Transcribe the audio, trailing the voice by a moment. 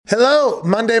Hello,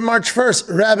 Monday, March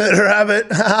 1st. Rabbit.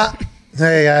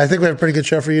 Hey, I think we have a pretty good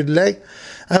show for you today.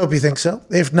 I hope you think so.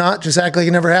 If not, just act like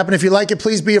it never happened. If you like it,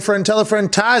 please be a friend. Tell a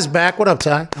friend. Ty's back. What up,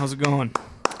 Ty? How's it going?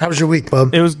 How was your week,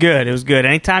 bub? It was good.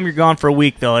 Anytime you're gone for a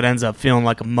week, though, it ends up feeling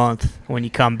like a month. When you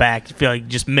come back, you feel like you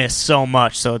just missed so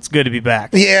much, so it's good to be back.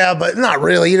 Yeah, but not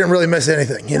really. You didn't really miss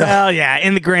anything, you know? Well, yeah,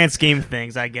 in the grand scheme of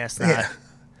things, I guess not. Yeah.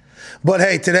 But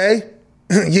hey, today,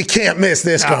 you can't miss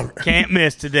this conversation. Can't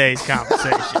miss today's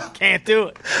conversation. Can't do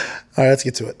it. All right, let's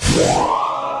get to it.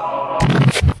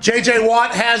 J.J.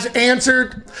 Watt has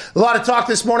answered. A lot of talk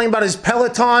this morning about his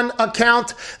Peloton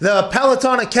account. The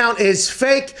Peloton account is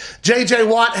fake. J.J.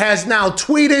 Watt has now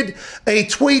tweeted a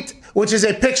tweet, which is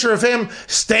a picture of him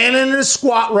standing in a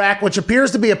squat rack, which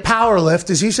appears to be a power lift.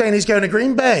 Is he saying he's going to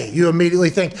Green Bay? You immediately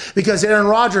think because Aaron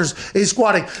Rodgers is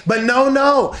squatting. But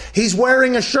no. He's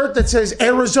wearing a shirt that says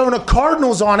Arizona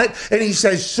Cardinals on it, and he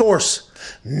says, source,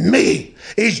 me.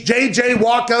 Is J.J.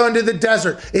 Watt going to the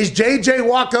desert? Is J.J.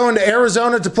 Watt going to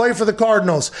Arizona to play for the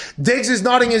Cardinals? Diggs is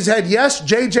nodding his head. Yes,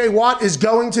 J.J. Watt is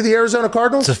going to the Arizona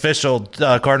Cardinals. It's official.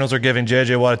 Cardinals are giving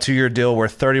J.J. Watt a 2-year deal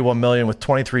worth $31 million with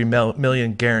 $23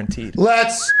 million guaranteed.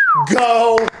 Let's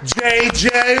go,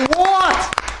 J.J.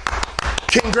 Watt.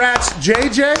 Congrats,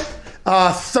 J.J.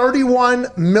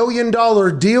 $31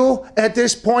 million deal at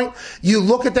this point. You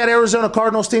look at that Arizona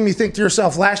Cardinals team, you think to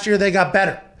yourself, last year they got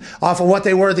better off of what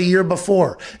they were the year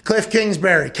before. Cliff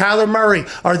Kingsbury, Kyler Murray,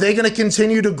 are they going to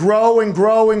continue to grow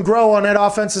on that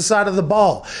offensive side of the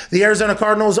ball? The Arizona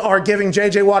Cardinals are giving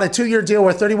J.J. Watt a 2-year deal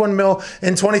worth $31 million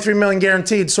and $23 million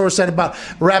guaranteed. Source said about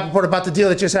Rappaport about the deal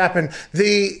that just happened.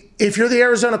 If you're the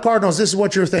Arizona Cardinals, this is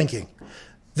what you're thinking.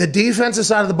 The defensive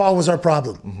side of the ball was our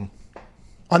problem. Mm-hmm.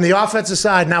 On the offensive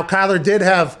side, now Kyler did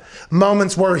have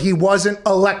moments where he wasn't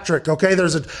electric, okay?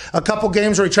 There's a couple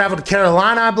games where he traveled to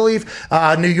Carolina, I believe.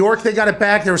 New York, they got it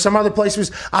back. There were some other places.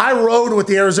 I rode with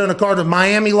the Arizona Cardinals.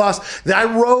 Miami lost. I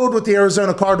rode with the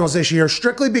Arizona Cardinals this year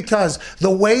strictly because the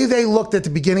way they looked at the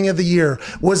beginning of the year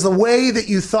was the way that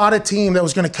you thought a team that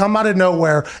was going to come out of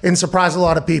nowhere and surprise a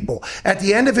lot of people. At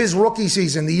the end of his rookie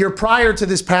season, the year prior to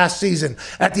this past season,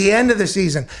 at the end of the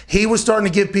season, he was starting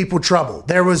to give people trouble.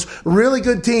 There was really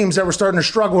good teams that were starting to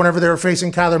struggle whenever they were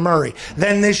facing Kyler Murray.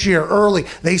 Then this year, early,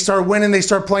 they start winning. They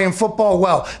start playing football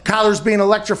well. Kyler's being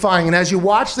electrifying. And as you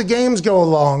watch the games go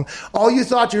along, all you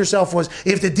thought to yourself was,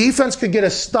 if the defense could get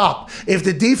a stop,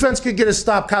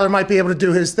 Kyler might be able to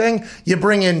do his thing. You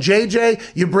bring in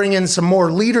JJ. You bring in some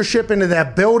more leadership into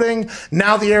that building.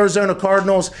 Now the Arizona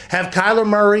Cardinals have Kyler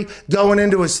Murray going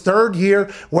into his third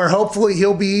year where hopefully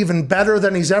he'll be even better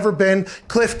than he's ever been.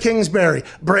 Cliff Kingsbury,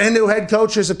 brand new head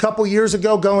coach a couple years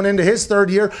ago, going into his third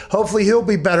year. Hopefully he'll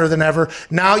be better than ever.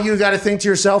 Now you got to think to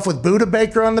yourself with Buda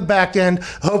Baker on the back end,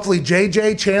 hopefully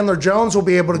JJ Chandler Jones will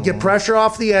be able to get pressure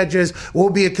off the edges. We'll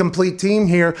be a complete team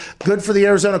here. Good for the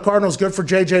Arizona Cardinals. Good for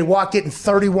JJ Watt getting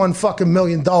 $31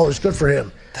 million. Good for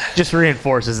him. Just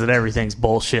reinforces that everything's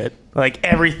bullshit. Like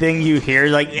everything you hear,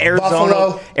 like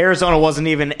Arizona wasn't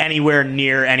even anywhere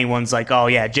near anyone's like, oh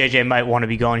yeah, JJ might want to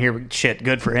be going here. Shit,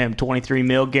 good for him. $23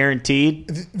 million guaranteed.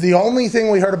 The only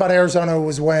thing we heard about Arizona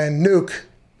was when Nuke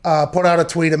put out a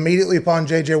tweet immediately upon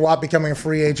J.J. Watt becoming a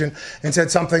free agent and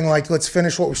said something like, let's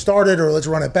finish what we started or let's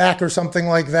run it back or something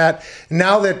like that.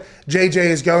 Now that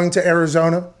J.J. is going to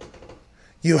Arizona,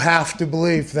 you have to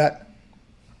believe that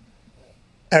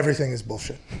everything is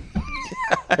bullshit.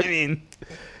 I mean,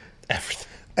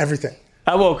 everything.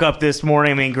 I woke up this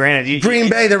morning. I mean, granted, Green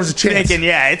Bay, there was a chance. Thinking,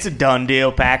 yeah, it's a done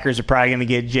deal. Packers are probably going to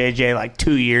get JJ like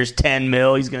 2 years, $10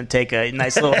 million. He's going to take a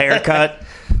nice little haircut.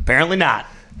 Apparently not.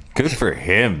 Good for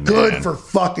him, man. Good for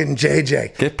fucking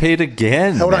JJ. Get paid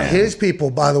again. Hold on. His people,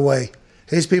 by the way,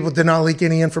 his people did not leak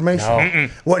any information. No.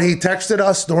 What he texted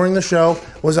us during the show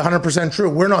was 100% true.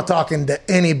 We're not talking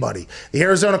to anybody. The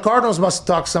Arizona Cardinals must have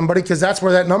talked to somebody because that's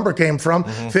where that number came from,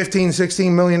 $15,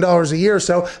 $16 million a year.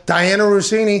 So Diana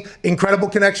Rossini, incredible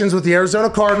connections with the Arizona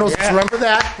Cardinals. Yeah. Let's remember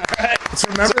that. Let's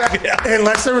remember that. Yeah.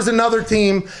 Unless there was another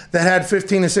team that had $15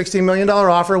 to $16 million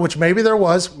offer, which maybe there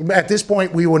was. At this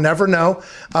point, we will never know.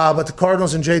 But the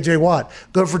Cardinals and J.J. Watt,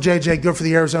 good for J.J., good for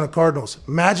the Arizona Cardinals.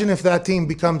 Imagine if that team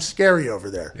becomes scary over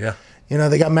there. Yeah. You know,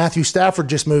 they got Matthew Stafford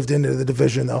just moved into the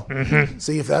division, though. Mm-hmm.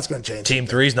 See if that's going to change. Team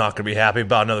 3's not going to be happy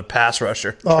about another pass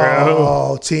rusher.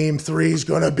 Oh, Team 3's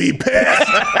going to be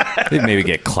pissed. They'd maybe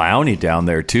get Clowney down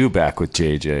there, too, back with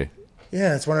JJ.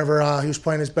 Yeah, it's whenever he was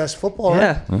playing his best football.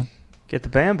 Yeah. Right? Huh? Get the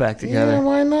band back together. Yeah,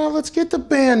 why not? Let's get the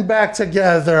band back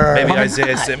together. Maybe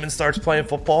Isaiah Simmons starts playing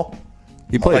football.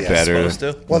 He played better.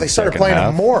 Well, they started playing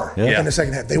him more Yeah. in the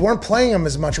second half. They weren't playing him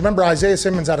as much. Remember Isaiah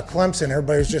Simmons out of Clemson?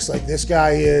 Everybody was just like, this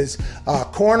guy is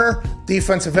corner,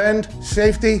 defensive end,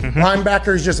 safety,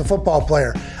 linebacker. He's just a football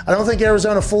player. I don't think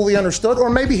Arizona fully understood, or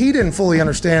maybe he didn't fully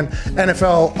understand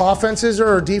NFL offenses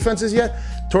or defenses yet.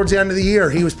 Towards the end of the year,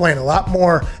 he was playing a lot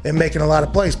more and making a lot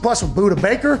of plays. Plus with Buda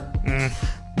Baker,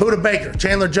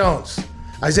 Chandler Jones,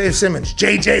 Isaiah Simmons,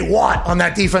 J.J. Watt on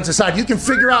that defensive side. You can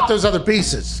figure out those other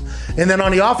pieces. And then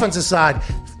on the offensive side,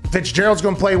 Fitzgerald's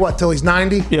going to play, till he's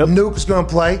 90? Yep. Nuke's going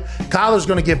to play. Kyler's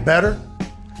going to get better.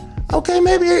 Okay,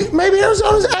 maybe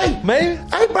Arizona's, hey,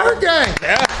 Bird Gang.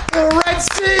 Yeah. The Red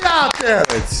Sea out there.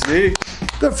 Red Sea.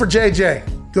 Good for J.J.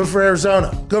 Good for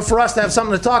Arizona. Good for us to have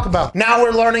something to talk about. Now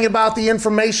we're learning about the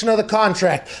information of the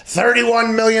contract.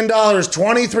 $31 million,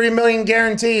 $23 million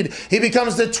guaranteed. He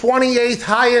becomes the 28th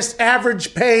highest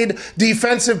average paid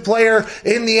defensive player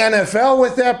in the NFL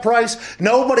with that price.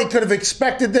 Nobody could have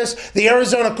expected this. The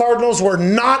Arizona Cardinals were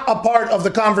not a part of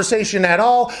the conversation at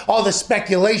all. All the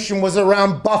speculation was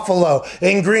around Buffalo,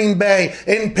 in Green Bay,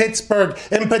 in Pittsburgh,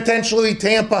 and potentially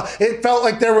Tampa. It felt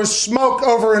like there was smoke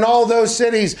over in all those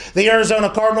cities. The Arizona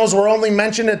Cardinals were only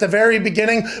mentioned at the very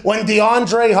beginning when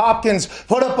DeAndre Hopkins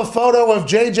put up a photo of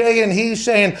JJ and he's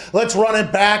saying, let's run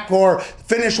it back or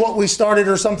finish what we started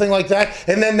or something like that.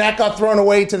 And then that got thrown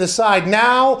away to the side.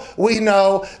 Now we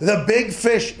know the big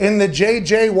fish in the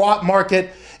JJ Watt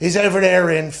market is over there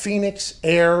in Phoenix,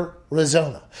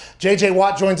 Arizona. JJ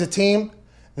Watt joins a team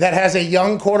that has a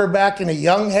young quarterback and a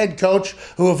young head coach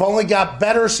who have only got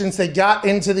better since they got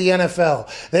into the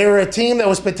NFL. They were a team that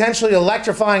was potentially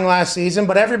electrifying last season,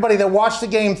 but everybody that watched the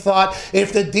game thought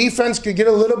if the defense could get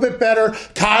a little bit better,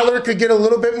 Kyler could get a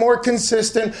little bit more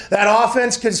consistent, that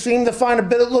offense could seem to find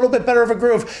a little bit better of a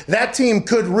groove, that team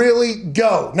could really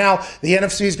go. Now, the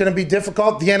NFC is going to be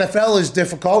difficult. The NFL is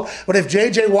difficult. But if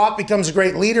J.J. Watt becomes a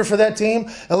great leader for that team,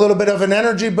 a little bit of an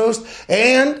energy boost,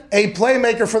 and a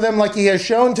playmaker for them like he has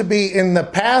shown to be in the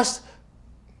past,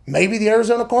 maybe the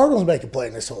Arizona Cardinals make a play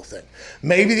in this whole thing.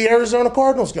 Maybe the Arizona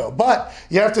Cardinals go. But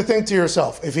you have to think to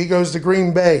yourself, if he goes to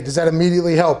Green Bay, does that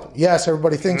immediately help? Yes,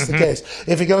 everybody thinks the case.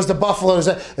 If he goes to Buffalo, does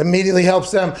that immediately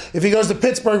helps them? If he goes to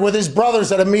Pittsburgh with his brothers,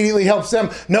 that immediately helps them.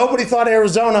 Nobody thought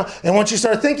Arizona. And once you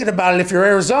start thinking about it, if you're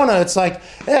Arizona, it's like,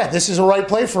 yeah, this is a right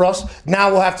play for us. Now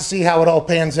we'll have to see how it all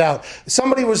pans out.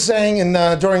 Somebody was saying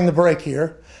during the break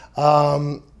here,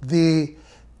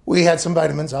 we had some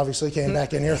vitamins, obviously, came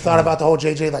back in here, thought about the whole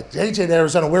JJ, like JJ to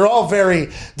Arizona. We're all very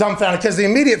dumbfounded because the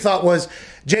immediate thought was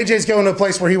JJ's going to a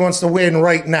place where he wants to win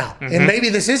right now. And maybe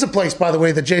this is a place, by the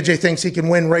way, that JJ thinks he can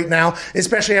win right now,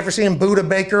 especially after seeing Buda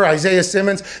Baker, Isaiah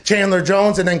Simmons, Chandler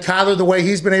Jones, and then Kyler, the way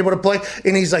he's been able to play.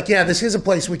 And he's like, yeah, this is a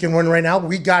place we can win right now.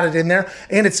 We got it in there.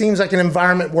 And it seems like an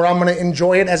environment where I'm going to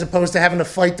enjoy it as opposed to having to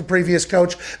fight the previous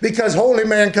coach because Holy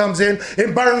Man comes in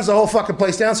and burns the whole fucking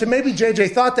place down. So maybe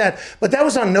JJ thought that, but that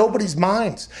was on nobody's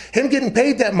minds. Him getting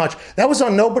paid that much, that was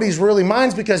on nobody's really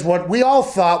minds because what we all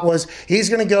thought was he's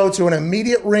going to go to an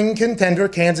immediate ring contender,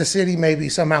 Kansas City, maybe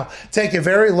somehow take a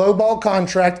very low ball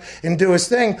contract and do his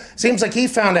thing. Seems like he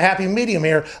found a happy medium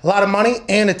here. A lot of money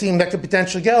and a team that could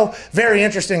potentially go. Very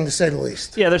interesting to say the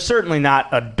least. Yeah, they're certainly not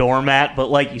a doormat, but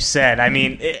like you said, I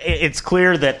mean, it's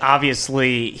clear that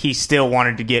obviously he still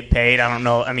wanted to get paid. I don't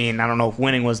know if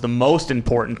winning was the most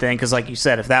important thing because like you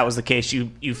said, if that was the case,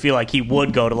 you feel like he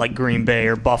would go to like Green Bay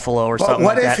or Buffalo or something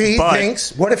like that.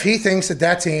 What if he thinks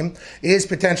that team is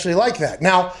potentially like that?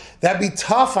 Now, that'd be tough.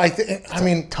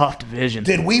 Tough division.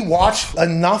 Did we watch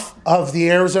enough of the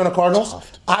Arizona Cardinals?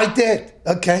 I did.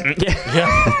 Okay.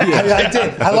 I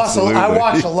did. I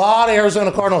watched a lot of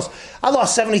Arizona Cardinals. I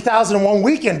lost $70,000 in one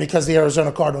weekend because of the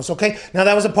Arizona Cardinals. Okay. Now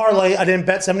that was a parlay. I didn't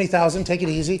bet $70,000. Take it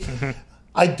easy.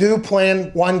 I do plan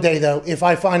one day, though, if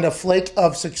I find a flake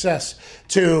of success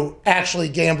to actually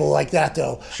gamble like that,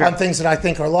 though, on things that I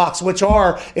think are locks, which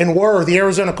are and were the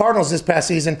Arizona Cardinals this past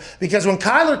season. Because when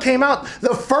Kyler came out,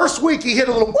 the first week he hit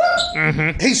a little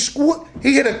whoop.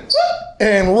 He hit a whoop.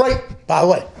 And by the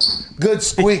way, good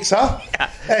squeaks, huh?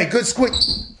 Hey, good squeak.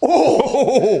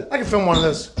 Oh, I can film one of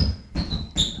those.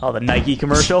 Oh, the Nike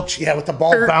commercial? Yeah, with the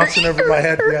ball bouncing over my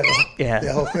head. Yeah.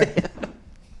 The whole thing.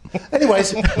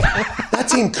 Anyways, that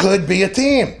team could be a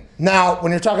team. Now,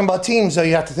 when you're talking about teams, though,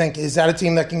 you have to think, is that a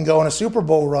team that can go on a Super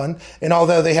Bowl run? And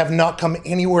although they have not come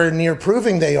anywhere near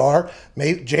proving they are,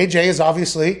 JJ is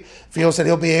obviously feels that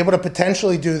he'll be able to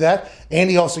potentially do that, and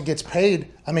he also gets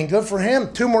paid. I mean, good for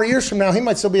him. 2 more years from now, he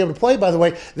might still be able to play, by the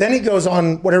way. Then he goes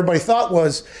on what everybody thought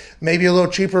was maybe a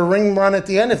little cheaper ring run at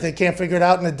the end if they can't figure it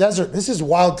out in the desert. This is a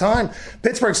wild time.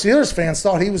 Pittsburgh Steelers fans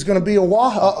thought he was going to be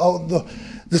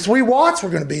the 3 Watts were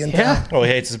going to be in town. Oh, he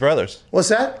hates his brothers. What's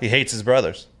that? He hates his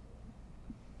brothers.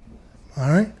 All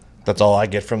right. That's all I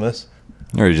get from this.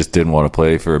 Or he just didn't want to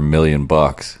play for $1 million.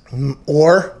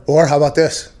 Or how about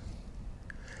this?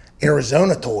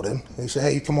 Arizona told him, he said,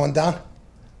 hey, you come on down.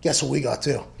 Guess what we got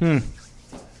too?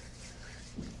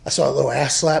 I saw a little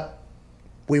ass slap.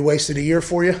 We wasted a year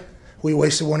for you. We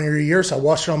wasted one of your years. I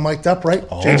watched it on mic'd up, right?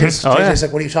 JJ's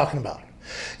like, what are you talking about?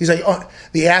 He's like, oh,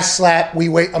 the ass slap,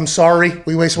 I'm sorry.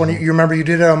 We wasted one of you remember you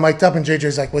did it on mic'd up, and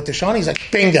JJ's like, with Deshaun? He's like,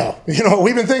 bingo. You know what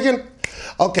we've been thinking?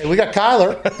 Okay, we got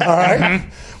Kyler. All right.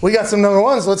 We got some number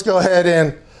ones. Let's go ahead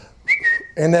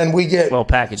and then we get well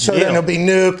packaged. So deal. then it'll be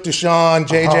Nuke, Deshaun,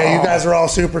 JJ. You guys are all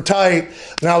super tight.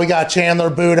 Now we got Chandler,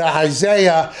 Buddha,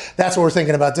 Isaiah. That's what we're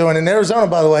thinking about doing. In Arizona,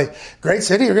 by the way, great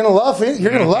city. You're gonna love it.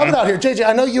 You're gonna love it out here, JJ.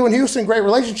 I know you and Houston, great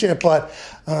relationship, but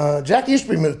Jack used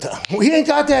to be moved to. We ain't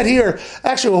got that here.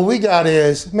 Actually, what we got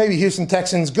is maybe Houston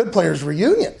Texans good players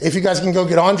reunion. If you guys can go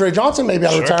get Andre Johnson maybe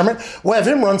out of retirement, we'll have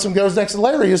him run some goes next to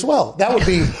Larry as well. That would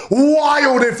be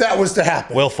wild if that was to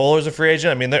happen. Will Fuller's a free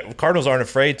agent. I mean, the Cardinals aren't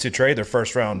afraid to trade their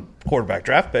first-round quarterback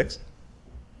draft picks.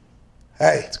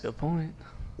 Hey, That's a good point.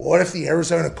 what if the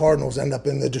Arizona Cardinals end up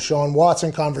in the Deshaun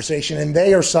Watson conversation and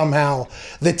they are somehow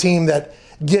the team that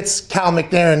gets Cal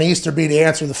McNair and Easterby to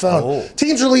answer the phone? Oh.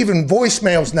 Teams are leaving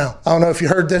voicemails now. I don't know if you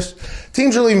heard this.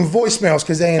 Teams are leaving voicemails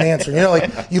because they ain't answering. You know,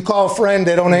 like you call a friend,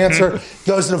 they don't answer,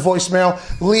 goes to the voicemail,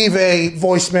 leave a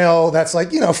voicemail that's like,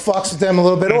 fucks with them a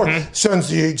little bit or sends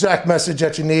the exact message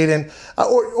that you need. And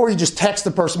or you just text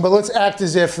the person. But let's act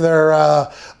as if they're an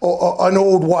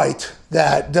old white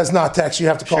that does not text. You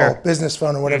have to call a business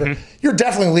phone or whatever. You're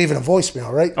definitely leaving a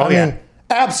voicemail, right? Oh, I mean,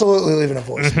 absolutely leaving a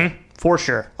voicemail. For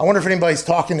sure. I wonder if anybody's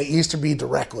talking to Easterby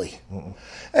directly.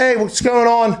 Hey, what's going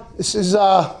on? This is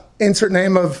insert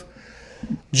name of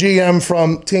GM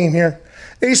from team here.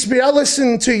 Easterby, I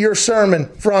listened to your sermon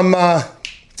from,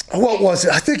 what was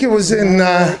it? I think it was in...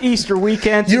 Easter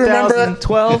weekend, you remember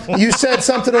 2012. You said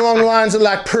something along the lines of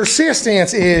like,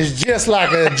 persistence is just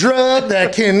like a drug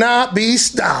that cannot be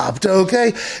stopped,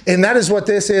 okay? And that is what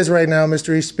this is right now,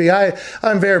 Mr. Easterby.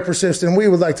 I'm very persistent. We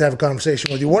would like to have a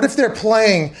conversation with you. What if they're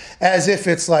playing as if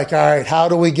it's like, all right, how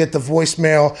do we get the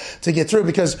voicemail to get through?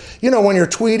 Because, when you're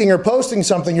tweeting or posting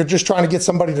something, you're just trying to get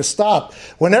somebody to stop.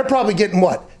 When they're probably getting,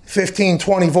 15,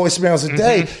 20 voicemails a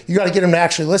day, you got to get them to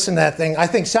actually listen to that thing. I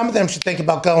think some of them should think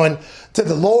about going to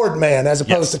the Lord man as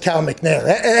opposed to Cal McNair. And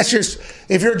that's just,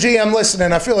 if you're GM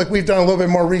listening, I feel like we've done a little bit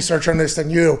more research on this than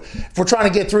you. If we're trying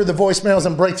to get through the voicemails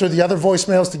and break through the other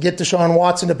voicemails to get Deshaun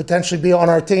Watson to potentially be on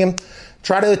our team,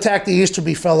 try to attack the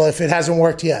Easterby fellow if it hasn't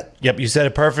worked yet. Yep, you said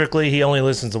it perfectly. He only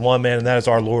listens to one man, and that is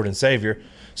our Lord and Savior.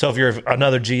 So if you're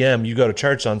another GM, you go to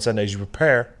church on Sundays, you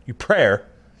pray,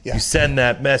 you send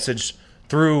that message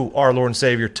through our Lord and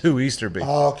Savior to Easterby.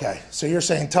 Okay. So you're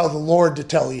saying tell the Lord to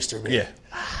tell Easterby. Yeah.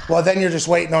 Well, then you're just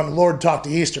waiting on the Lord to talk to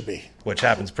Easterby. Which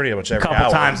happens pretty much every Couple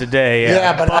hour. times a day.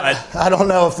 Yeah, but I don't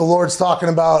know if the Lord's talking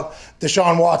about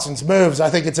Deshaun Watson's moves. I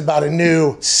think it's about a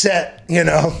new set,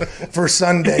 for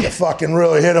Sunday to fucking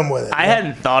really hit him with it. I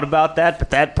hadn't thought about that, but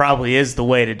that probably is the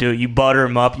way to do it. You butter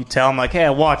him up. You tell him, like, hey,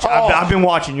 I've been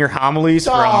watching your homilies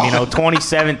from,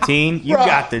 2017. You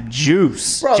got the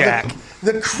juice, Jack.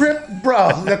 The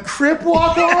crip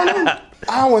walk on him.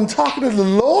 And talking to the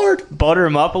Lord. Butter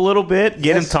him up a little bit,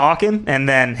 get him talking, and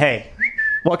then, hey,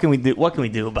 what can we do? What can we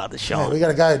do about this, Sean? Hey, we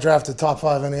got a guy who drafted top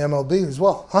 5 in the MLB as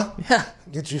well, huh? Yeah.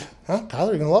 Get you, huh? Kyler,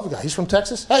 you're gonna love the guy. He's from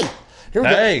Texas. Hey, here we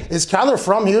Hey. go. Is Kyler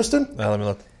from Houston? Let me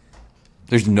look.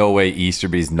 There's no way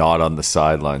Easterby's not on the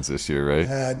sidelines this year, right?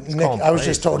 Nick, I was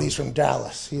just told he's from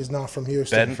Dallas. He is not from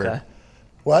Houston. Bedford. Okay.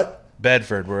 What?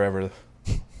 Bedford, wherever.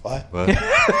 What?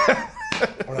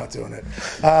 We're not doing it.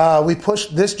 We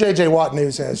pushed this. J.J. Watt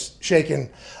news has shaken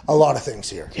a lot of things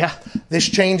here. Yeah. This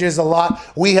changes a lot.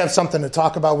 We have something to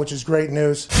talk about, which is great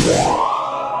news. We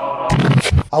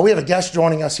have a guest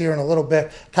joining us here in a little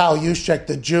bit. Kyle Juszczyk,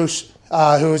 the Juice,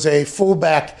 who is a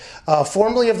fullback,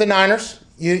 formerly of the Niners.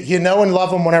 You know and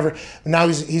love him whenever. Now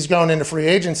he's going into free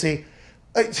agency.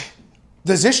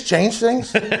 Does this change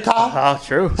things, Kyle? Oh,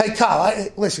 true. Hey, Kyle,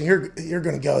 listen, you're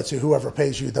going to go to whoever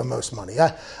pays you the most money.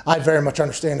 I very much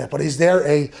understand that. But is there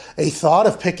a thought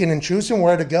of picking and choosing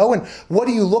where to go? And what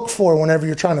do you look for whenever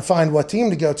you're trying to find what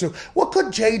team to go to? What could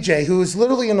JJ, who is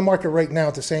literally in the market right now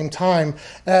at the same time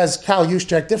as Kyle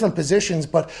Juszczyk, different positions,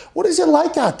 but what is it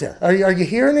like out there? Are you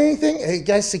hearing anything? Hey,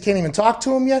 guys, you can't even talk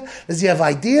to him yet. Does he have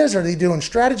ideas? Are they doing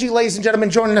strategy? Ladies and gentlemen,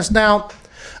 joining us now,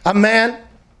 a man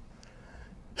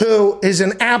who is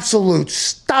an absolute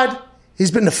stud.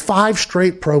 He's been to 5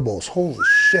 straight Pro Bowls. Holy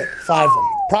shit, 5 of them.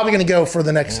 Probably going to go for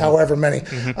the next however many.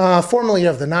 Formerly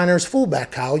of the Niners, fullback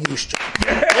Kyle Juszczyk.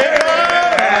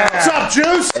 What's up,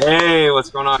 Juice? Hey, what's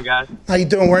going on, guys? How you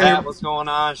doing? Matt, what's going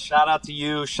on? Shout out to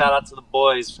you. Shout out to the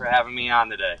boys for having me on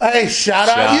today. Hey, shout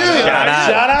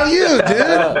out you,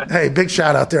 dude. Hey, big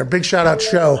shout out there. Big shout out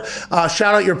show.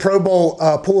 Shout out your Pro Bowl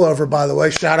pullover, by the way.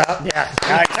 Shout out. Yeah.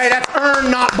 Nice. Hey, that's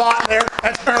earned, not bought there.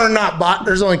 That's earned, not bought.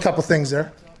 There's only a couple things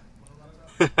there.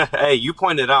 Hey, you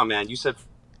pointed out, man. You said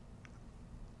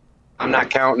I'm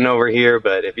not counting over here,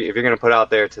 but if you're going to put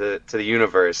out there to the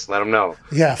universe, let them know.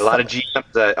 Yeah. A lot of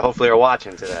GMs that hopefully are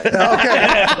watching today.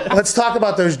 Okay. Let's talk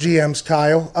about those GMs,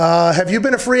 Kyle. Have you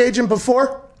been a free agent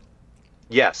before?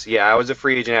 Yes. Yeah, I was a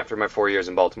free agent after my 4 years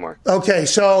in Baltimore. Okay,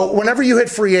 so whenever you hit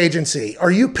free agency, are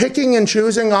you picking and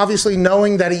choosing, obviously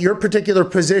knowing that at your particular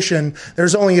position,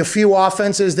 there's only a few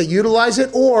offenses that utilize it?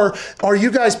 Or are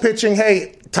you guys pitching,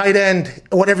 hey, tight end,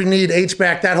 whatever you need,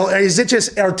 H-back, that whole, is it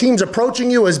just, are teams approaching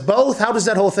you as both? How does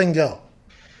that whole thing go?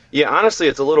 Yeah, honestly,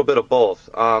 it's a little bit of both.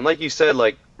 Like you said,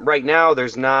 like right now,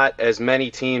 there's not as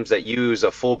many teams that use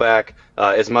a fullback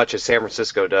as much as San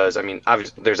Francisco does. I mean,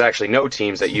 obviously, there's actually no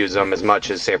teams that use them as much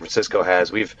as San Francisco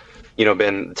has. We've,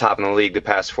 been top in the league the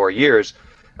past 4 years.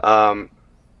 But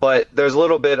there's a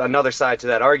little bit, another side to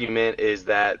that argument is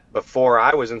that before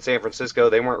I was in San Francisco,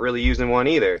 they weren't really using one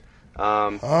either.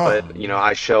 But,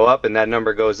 I show up and that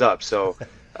number goes up. So,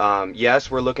 yes,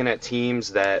 we're looking at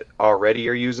teams that already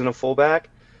are using a fullback.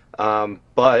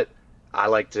 But I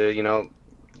like to,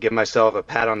 give myself a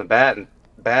pat on the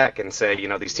back and say,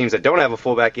 these teams that don't have a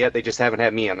fullback yet, they just haven't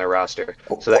had me on their roster.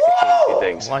 So that could change a few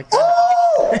things.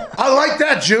 I like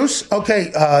that, Juice.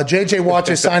 Okay, J.J. Watt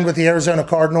just signed with the Arizona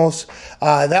Cardinals.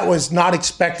 That was not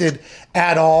expected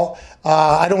at all.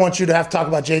 I don't want you to have to talk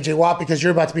about J.J. Watt because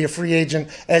you're about to be a free agent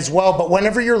as well. But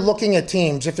whenever you're looking at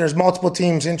teams, if there's multiple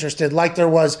teams interested, like there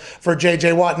was for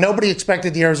J.J. Watt, nobody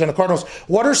expected the Arizona Cardinals.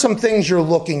 What are some things you're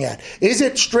looking at? Is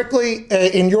it strictly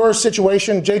in your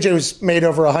situation? J.J. was made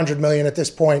over $100 million at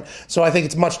this point, so I think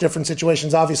it's much different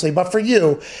situations, obviously. But for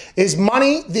you, is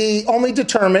money the only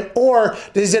determinant, or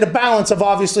is it a balance of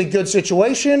obviously good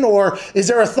situation, or is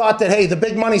there a thought that, hey, the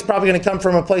big money's probably going to come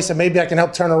from a place that maybe I can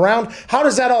help turn around? How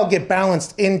does that all get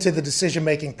balanced into the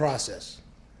decision-making process?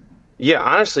 Yeah,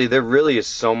 honestly, there really is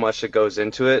so much that goes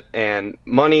into it, and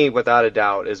money, without a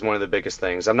doubt, is one of the biggest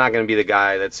things. I'm not going to be the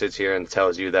guy that sits here and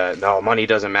tells you that, no, money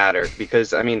doesn't matter,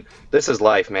 because, I mean, this is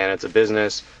life, man. It's a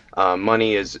business.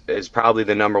 Money is probably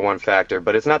the number one factor,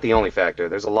 but it's not the only factor.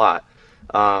 There's a lot.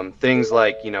 Things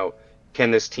like,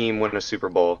 can this team win a Super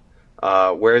Bowl?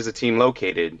 Where is the team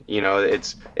located?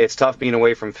 It's tough being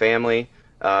away from family.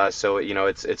 So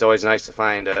it's always nice to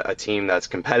find a team that's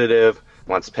competitive,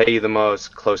 wants to pay you the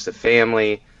most, close to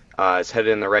family, is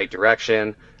headed in the right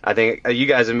direction. I think you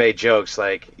guys have made jokes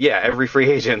like, yeah, every free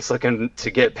agent's looking to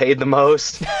get paid the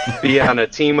most, be on a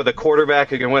team with a quarterback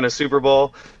who can win a Super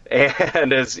Bowl,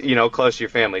 and is close to your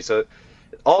family. So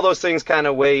all those things kind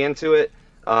of weigh into it.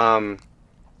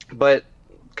 But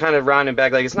kind of rounding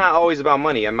back, like it's not always about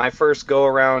money. And my first go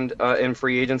around in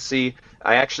free agency,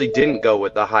 I actually didn't go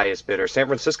with the highest bidder. San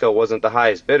Francisco wasn't the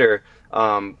highest bidder,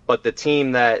 but the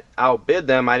team that outbid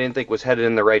them, I didn't think was headed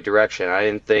in the right direction. I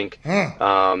didn't think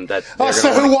that they're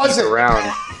so who was it?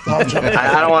 Around.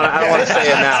 I don't want to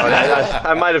say it now.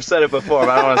 I might have said it before,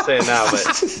 but I don't want to say it now.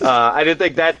 But I didn't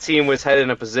think that team was headed in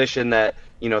a position that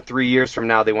 3 years from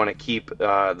now they want to keep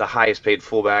the highest paid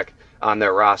fullback on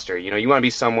their roster. You want to be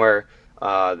somewhere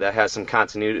that has some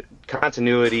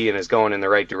continuity and is going in the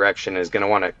right direction and is going to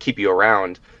want to keep you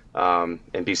around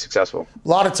and be successful. A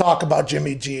lot of talk about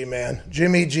Jimmy G, man.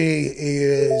 Jimmy G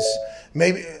is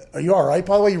maybe – are you all right,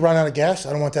 by the way? You run out of gas?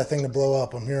 I don't want that thing to blow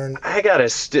up. I'm hearing – I got a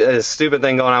stupid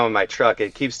thing going on with my truck.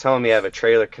 It keeps telling me I have a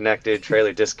trailer connected,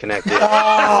 trailer disconnected.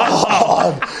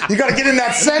 Oh, you got to get in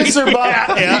that sensor, bud.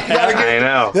 I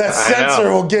know. That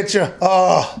sensor will get you.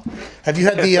 Oh, have you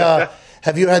had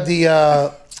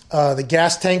the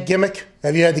gas tank gimmick?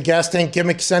 Have you had the gas tank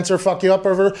gimmick sensor fuck you up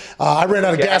over? I ran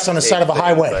out of gas on the side of a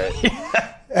highway.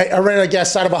 I ran out of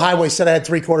gas side of a highway, said I had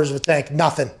 3/4 of a tank.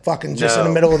 Nothing. Fucking just in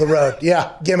the middle of the road.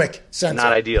 Yeah, gimmick sensor.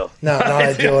 Not ideal. No, not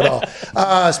ideal at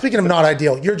all. Speaking of not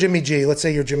ideal, you're Jimmy G. Let's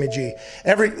say you're Jimmy G.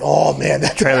 Oh, man.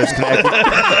 That trailer's connected.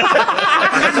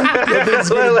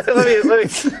 Let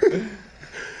me.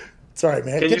 It's all right,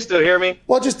 man. Can you still hear me?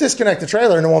 Well, just disconnect the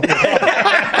trailer and it won't be a problem.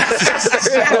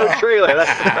 There's no trailer.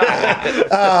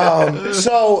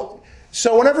 So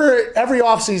So whenever every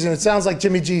offseason, it sounds like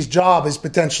Jimmy G's job is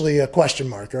potentially a question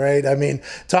mark, right? I mean,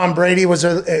 Tom Brady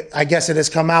I guess it has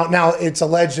come out. Now it's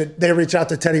alleged that they reach out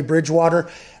to Teddy Bridgewater.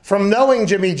 From knowing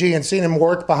Jimmy G and seeing him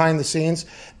work behind the scenes,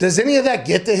 does any of that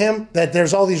get to him, that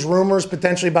there's all these rumors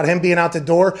potentially about him being out the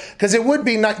door? Because it would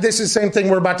be not, this is the same thing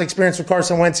we're about to experience with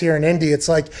Carson Wentz here in Indy. It's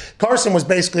like Carson was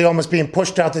basically almost being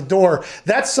pushed out the door.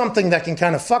 That's something that can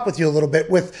kind of fuck with you a little bit.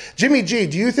 With Jimmy G,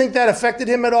 do you think that affected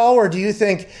him at all, or do you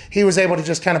think he was able to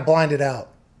just kind of blind it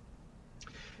out?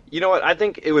 You know what? I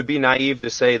think it would be naive to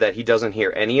say that he doesn't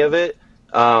hear any of it,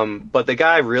 but the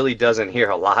guy really doesn't hear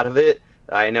a lot of it.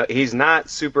 I know he's not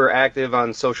super active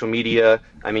on social media.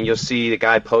 I mean, you'll see the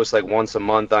guy post like once a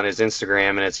month on his Instagram,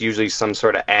 and it's usually some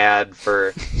sort of ad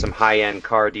for some high-end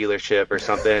car dealership or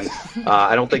something.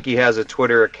 I don't think he has a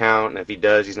Twitter account, and if he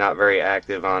does, he's not very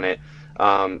active on it.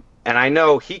 And I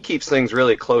know he keeps things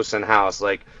really close in house.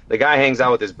 Like, the guy hangs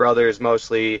out with his brothers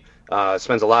mostly,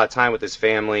 spends a lot of time with his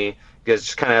family, because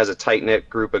just kind of has a tight-knit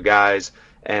group of guys.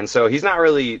 And so he's not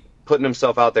really putting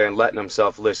himself out there and letting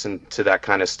himself listen to that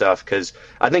kind of stuff, because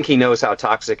I think he knows how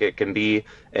toxic it can be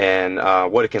and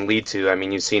what it can lead to. I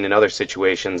mean, you've seen in other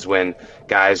situations when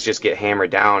guys just get hammered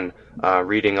down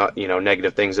reading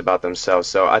negative things about themselves.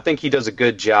 So I think he does a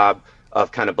good job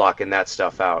of kind of blocking that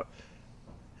stuff out.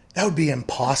 That would be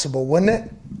impossible, wouldn't it?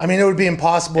 I mean, it would be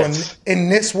impossible in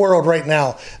this world right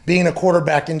now, being a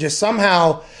quarterback and just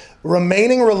somehow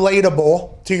remaining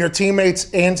relatable to your teammates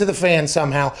and to the fans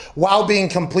somehow while being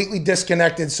completely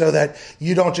disconnected so that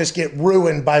you don't just get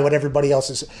ruined by what everybody else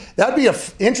is. That would be an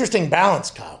interesting balance,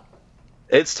 Kyle.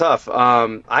 It's tough.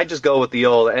 I just go with the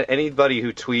old, anybody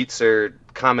who tweets or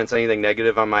comments anything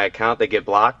negative on my account, they get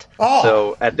blocked. Oh.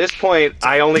 So at this point,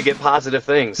 I only get positive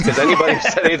things, because anybody who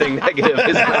said anything negative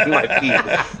is on my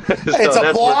feed. So it's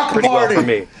a block party. Well for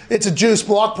me. It's a juice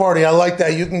block party. I like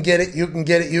that. You can get it. You can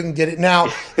get it. You can get it. Now,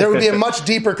 there would be a much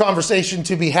deeper conversation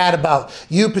to be had about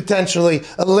you potentially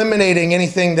eliminating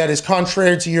anything that is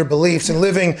contrary to your beliefs and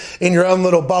living in your own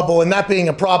little bubble, and that being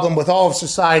a problem with all of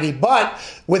society. But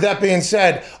with that being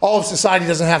said, all of society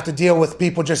doesn't have to deal with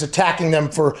people just attacking them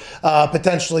for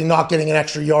potentially not getting an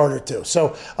extra yard or two.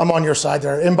 So I'm on your side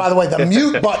there. And by the way, the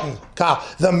mute button, Kyle,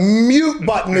 the mute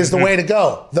button is the way to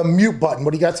go. The mute button.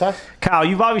 What do you got, Ty? Kyle,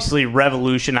 you've obviously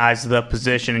revolutionized the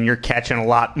position and you're catching a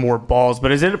lot more balls,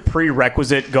 but is it a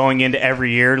prerequisite going into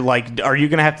every year? Like, are you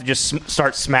going to have to just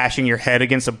start smashing your head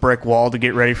against a brick wall to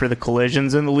get ready for the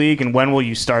collisions in the league? And when will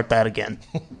you start that again?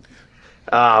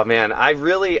 Oh, man,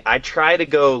 I try to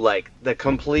go like the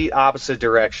complete opposite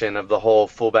direction of the whole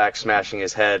fullback smashing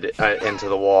his head into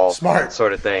the wall Smart.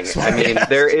 Sort of thing. Smart, I mean, yes.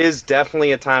 There is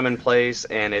definitely a time and place,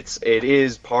 and it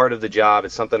is part of the job.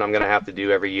 It's something I'm going to have to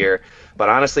do every year. But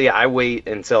honestly, I wait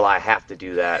until I have to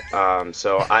do that.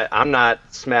 So I'm not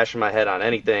smashing my head on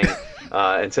anything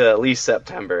until at least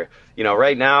September. You know,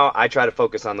 right now I try to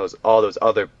focus on all those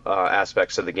other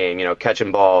aspects of the game. You know,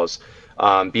 catching balls,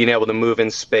 being able to move in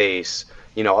space.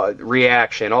 You know,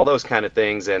 reaction, all those kind of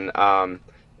things, and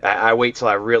I wait till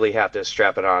I really have to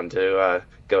strap it on to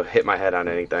go hit my head on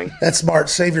anything. That's smart.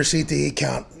 Save your CTE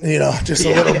count, just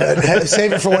a little bit.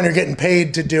 Save it for when you're getting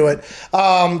paid to do it.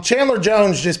 Chandler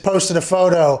Jones just posted a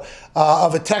photo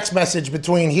of a text message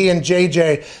between he and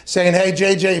JJ saying, "Hey,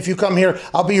 JJ, if you come here,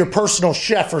 I'll be your personal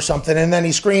chef or something." And then he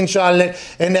screenshotted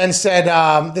it and then said,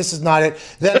 "This is not it."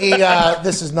 Then he,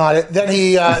 "This is not it."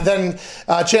 Then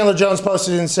Chandler Jones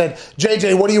posted it and said,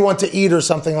 "JJ, what do you want to eat?" or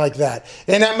something like that.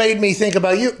 And that made me think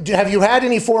about you. Have you had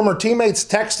any former teammates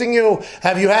texting you?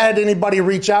 Have you had anybody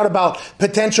reach out about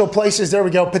potential places? There we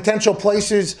go. Potential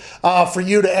places for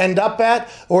you to end up at,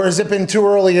 or has it been too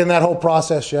early in that whole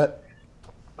process yet?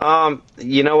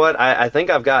 You know what? I think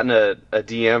I've gotten a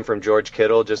DM from George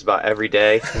Kittle just about every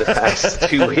day the past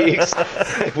 2 weeks,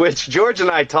 which George and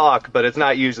I talk, but it's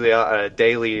not usually on a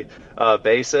daily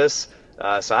basis.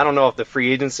 So I don't know if the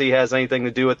free agency has anything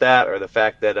to do with that, or the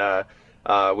fact that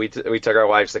we took our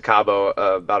wives to Cabo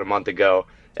about a month ago,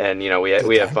 and we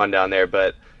had fun down there.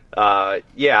 But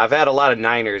yeah, I've had a lot of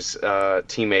Niners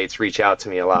teammates reach out to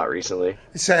me a lot recently,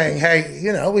 saying, "Hey,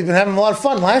 we've been having a lot of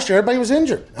fun. Last year, everybody was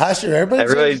injured.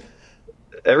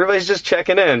 Everybody's just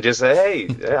checking in, just say,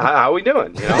 hey, how we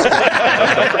doing? Don't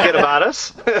forget about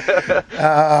us."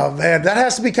 Oh, man, that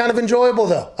has to be kind of enjoyable,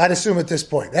 though, I'd assume at this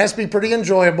point. It has to be pretty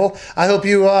enjoyable. I hope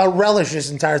you relish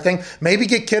this entire thing. Maybe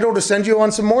get Kittle to send you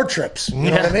on some more trips. You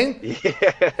know what I mean?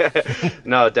 Yeah.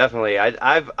 No, definitely.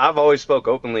 I've always spoke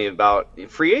openly about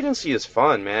free agency is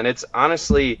fun, man. It's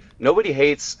honestly, nobody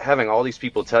hates having all these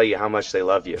people tell you how much they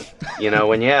love you.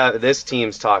 When this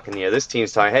team's talking to you, this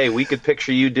team's talking, hey, we could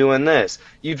picture you doing this.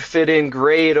 You'd fit in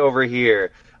great over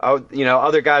here.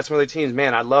 other guys from other teams,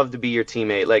 man, I'd love to be your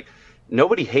teammate. Like,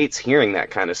 nobody hates hearing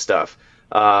that kind of stuff.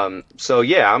 So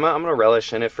yeah, I'm gonna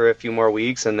relish in it for a few more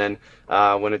weeks, and then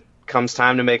when it comes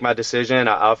time to make my decision,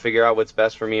 I'll figure out what's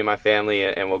best for me and my family,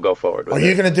 and we'll go forward with it. Are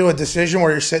you going to do a decision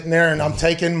where you're sitting there and I'm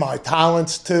taking my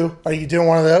talents too? Are you doing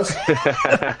one of those?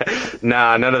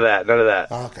 Nah, none of that.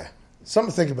 Okay.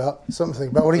 Something to think about.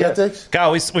 What do you got, Diggs?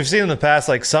 God, we've seen in the past,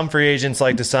 like, some free agents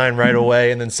like to sign right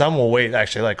away, and then some will wait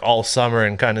actually like all summer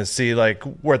and kind of see like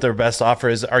what their best offer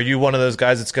is. Are you one of those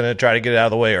guys that's going to try to get it out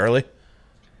of the way early?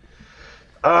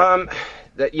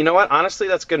 You know what? Honestly,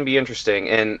 that's going to be interesting.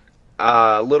 And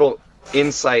a little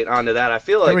insight onto that. I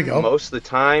feel like most of the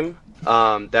time,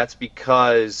 that's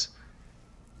because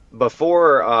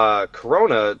before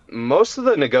Corona, most of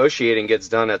the negotiating gets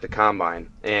done at the combine.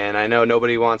 And I know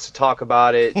nobody wants to talk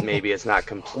about it. Maybe it's not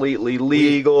completely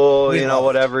legal,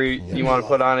 whatever you want to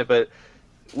put on it. But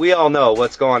we all know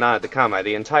what's going on at the combine.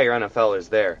 The entire NFL is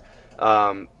there.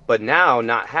 But now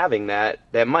not having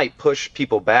that might push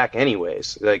people back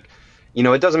anyways. Like,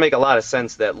 it doesn't make a lot of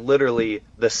sense that literally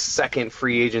the second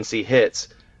free agency hits,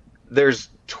 there's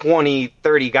 20,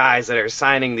 30 guys that are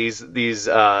signing these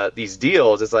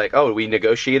deals. It's like, oh, we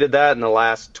negotiated that in the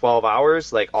last 12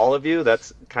 hours, like all of you.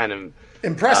 That's kind of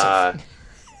impressive.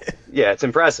 Yeah, it's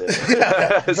impressive.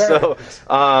 So,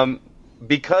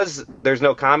 because there's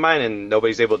no combine and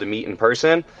nobody's able to meet in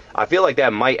person, I feel like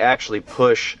that might actually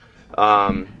push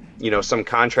some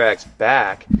contracts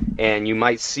back, and you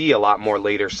might see a lot more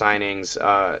later signings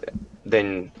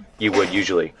than you would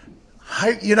usually.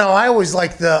 I always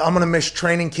like I'm going to miss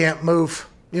training camp move.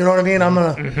 You know what I mean? I'm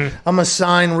gonna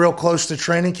sign real close to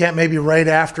training camp, maybe right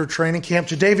after training camp.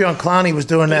 Jadeveon Clowney was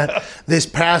doing that this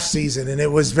past season, and it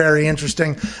was very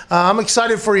interesting. I'm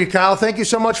excited for you, Kyle. Thank you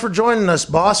so much for joining us,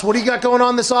 boss. What do you got going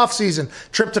on this offseason?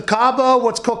 Trip to Cabo?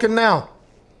 What's cooking now?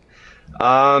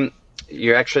 I'm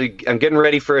getting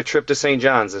ready for a trip to St.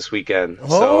 John's this weekend.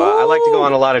 So I like to go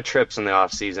on a lot of trips in the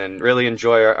off season. Really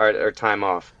enjoy our time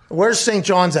off. Where's St.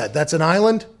 John's at? That's an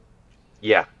island?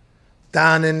 Yeah.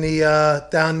 Down in the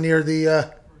down near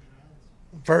the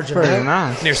Virgin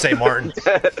Islands. Near St. Martin.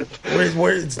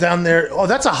 where it's down there. Oh,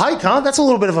 that's a hike, huh? That's a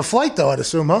little bit of a flight, though, I'd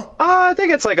assume, huh? I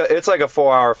think it's like a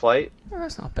 4-hour flight. Oh,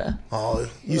 that's not bad. Oh,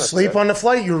 you sleep on the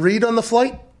flight? You read on the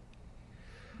flight?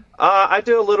 I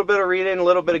do a little bit of reading, a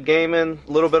little bit of gaming,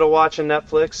 a little bit of watching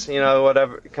Netflix,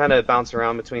 whatever, kind of bounce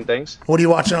around between things. What are you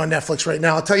watching on Netflix right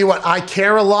now? I'll tell you what, I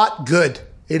Care a Lot, good.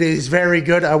 It is very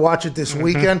good. I watch it this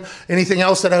weekend. Anything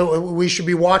else that we should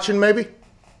be watching, maybe?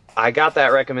 I got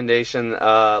that recommendation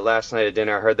last night at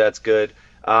dinner. I heard that's good.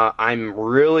 I'm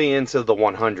really into The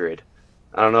 100.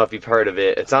 I don't know if you've heard of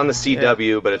it. It's on the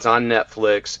CW, but it's on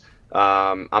Netflix.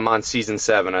 I'm on season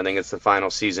 7. I think it's the final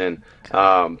season.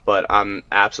 But I'm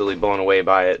absolutely blown away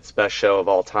by it. It's the best show of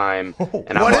all time.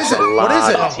 And I watched a lot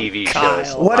of TV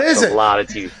shows. What is it? A lot of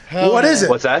TV. What is it?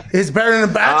 What's that? It's better than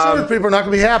The Bachelor? People are not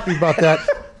going to be happy about that.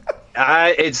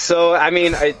 Are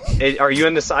you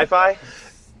into sci-fi?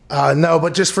 No,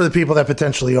 but just for the people that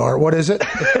potentially are. What is it?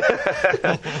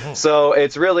 So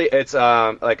it's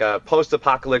like a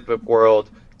post-apocalyptic world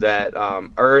that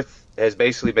Earth has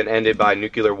basically been ended by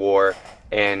nuclear war,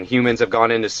 and humans have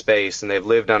gone into space, and they've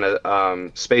lived on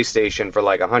a space station for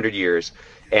like 100 years,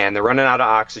 and they're running out of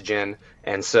oxygen,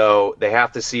 and so they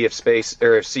have to see if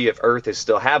Earth is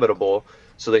still habitable.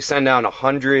 So they send down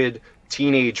 100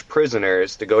 teenage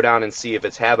prisoners to go down and see if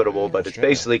it's habitable, but it's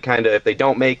basically kind of, if they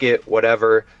don't make it,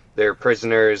 whatever, they're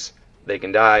prisoners, they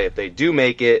can die. If they do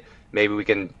make it, maybe we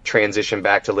can transition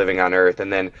back to living on Earth,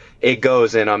 and then it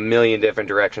goes in a million different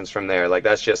directions from there. Like,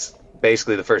 that's just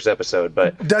basically the first episode.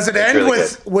 But does it end really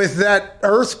with that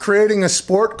Earth creating a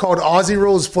sport called Aussie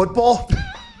Rules football?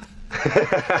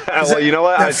 Well, you know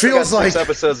what? That feels like 6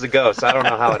 episodes to go, so I don't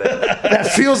know how it is.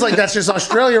 That feels like that's just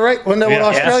Australia, right? Wasn't that what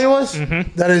Australia was?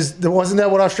 Mm-hmm. Wasn't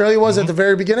that what Australia was at the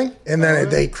very beginning? And then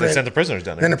they sent the prisoners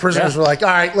down there. Then the prisoners were like, "All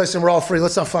right, listen, we're all free.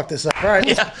 Let's not fuck this up. All right,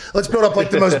 let's build up like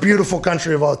the most beautiful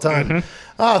country of all time."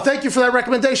 Thank you for that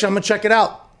recommendation. I'm gonna check it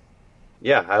out.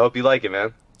 Yeah, I hope you like it,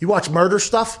 man. You watch murder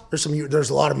stuff? There's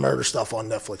a lot of murder stuff on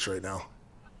Netflix right now.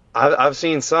 I've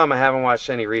seen some. I haven't watched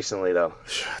any recently, though.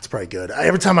 It's pretty good.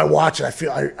 Every time I watch it, I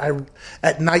feel I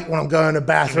at night when I'm going to the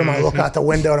bathroom, I look out the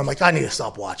window and I'm like, I need to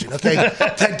stop watching. Okay,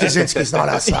 Ted Kaczynski's not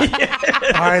outside. All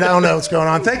right, I don't know what's going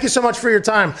on. Thank you so much for your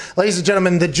time, ladies and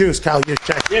gentlemen. The Juice, Kyle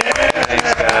Juszczyk.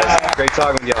 Thanks, guys. Great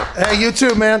talking with y'all. Hey, you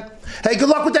too, man. Hey, good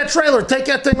luck with that trailer. Take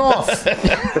that thing off.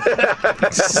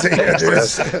 See you,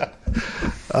 dude.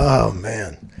 Oh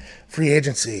man, free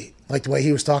agency. Like the way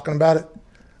he was talking about it.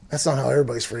 That's not how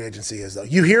everybody's free agency is, though.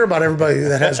 You hear about everybody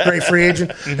that has great free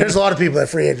agent. There's a lot of people that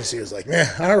free agency is like,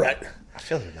 all right. I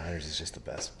feel like the Niners is just the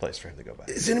best place for him to go back.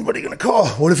 Is anybody going to call?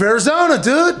 What if Arizona,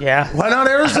 dude? Yeah. Why not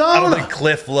Arizona? I don't think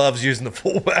Cliff loves using the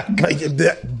fullback.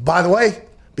 By the way,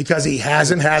 because he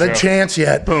hasn't had a chance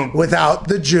yet without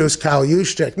the juice, Kyle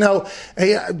Juszczyk. No,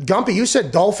 hey, Gumpy, you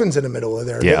said Dolphins in the middle of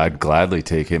there. Yeah, I'd gladly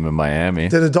take him in Miami.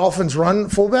 Did the Dolphins run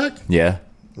fullback? Yeah.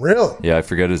 Really? Yeah, I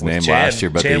forget his name last year,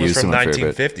 but Chan they was used from him a fair bit.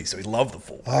 1950, so he loved the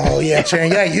fullback. Oh, yeah,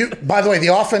 Chan. Yeah, you. By the way,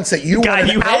 the offense that you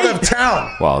wanted out of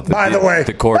town. Well, by the way,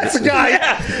 that's the guy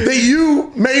that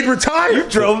you made retire. You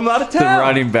drove him out of town. The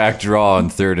running back draw on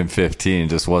 3rd and 15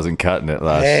 just wasn't cutting it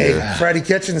last year. Freddie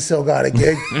Kitchens still got a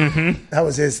gig. That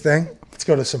was his thing. Let's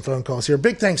go to some phone calls here.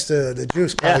 Big thanks to the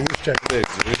Juice. By the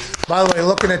way,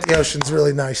 looking at the ocean's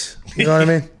really nice. You know what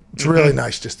I mean? It's really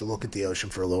nice just to look at the ocean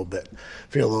for a little bit,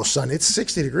 feel a little sun. It's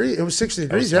 60 degrees. It was 60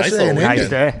 degrees yesterday in India. Nice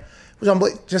day. It was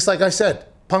unbelievable. Just like I said,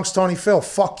 Punk's Tony Phil,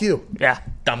 fuck you. Yeah.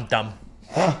 Dumb.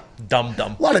 Huh? Dumb.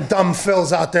 A lot of dumb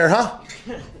Phils out there, huh?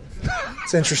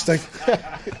 It's interesting.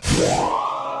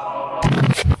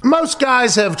 Most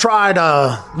guys have tried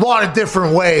a lot of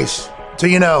different ways to,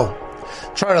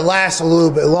 try to last a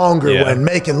little bit longer when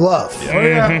making love.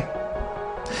 Yeah.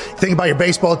 Think about your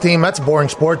baseball team. That's a boring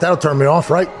sport. That'll turn me off,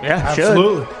 right? Yeah,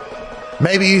 absolutely.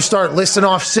 Maybe you start listing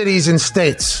off cities and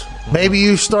states. Maybe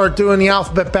you start doing the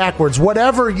alphabet backwards.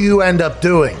 Whatever you end up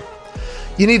doing,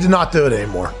 you need to not do it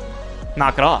anymore.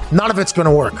 Knock it off. None of it's going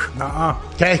to work.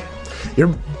 Okay?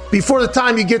 Before the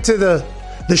time you get to the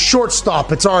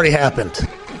shortstop, it's already happened.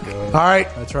 All right?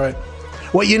 That's right.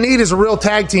 What you need is a real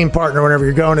tag team partner whenever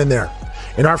you're going in there.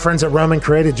 And our friends at Roman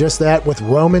created just that with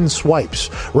Roman Swipes.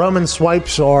 Roman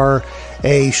Swipes are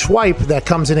a swipe that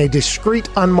comes in a discreet,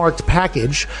 unmarked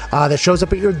package that shows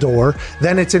up at your door.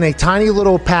 Then it's in a tiny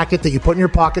little packet that you put in your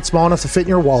pocket, small enough to fit in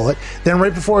your wallet. Then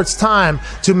right before it's time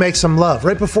to make some love,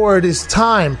 right before it is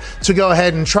time to go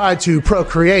ahead and try to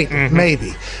procreate, maybe.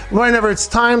 Whenever it's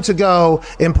time to go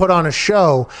and put on a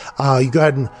show, you go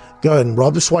ahead and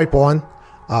rub the swipe on.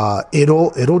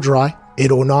 It'll dry.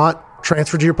 It'll not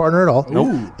transfer to your partner at all.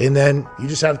 Nope. And then you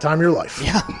just have the time of your life.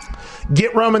 Yeah.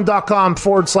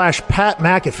 GetRoman.com/Pat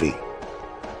McAfee.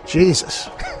 Jesus.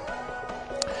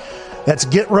 That's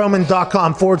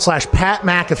GetRoman.com/Pat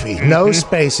McAfee. No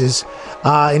spaces.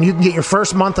 And you can get your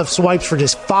first month of swipes for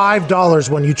just $5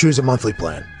 when you choose a monthly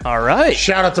plan. All right.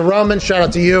 Shout out to Roman. Shout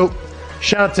out to you.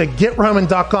 Shout out to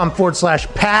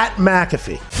GetRoman.com/Pat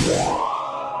McAfee.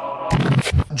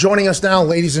 Joining us now,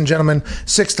 ladies and gentlemen,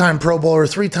 6-time Pro Bowler,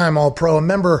 3-time All-Pro, a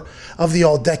member of the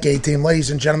All-Decade team, ladies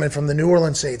and gentlemen, from the New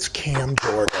Orleans Saints, Cam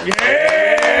Jordan.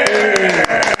 Yeah!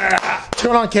 What's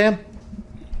going on, Cam?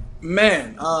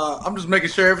 Man, I'm just making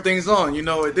sure everything's on.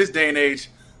 At this day and age,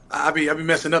 I be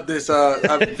messing up this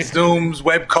Zooms,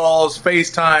 web calls,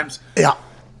 FaceTimes. Yeah.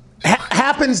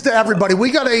 Happens to everybody.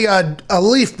 We got a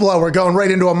leaf blower going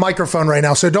right into a microphone right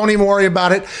now, so don't even worry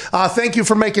about it. Thank you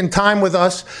for making time with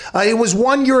us. It was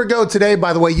 1 year ago today,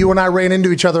 by the way, you and I ran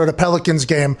into each other at a Pelicans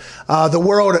game. The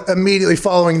world immediately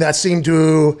following that seemed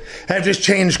to have just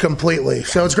changed completely.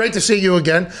 So it's great to see you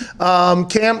again.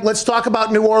 Cam, let's talk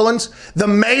about New Orleans. The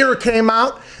mayor came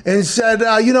out and said,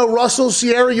 Russell,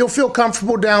 Sierra, you'll feel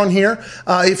comfortable down here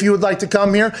if you would like to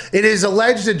come here. It is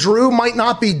alleged that Drew might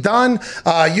not be done.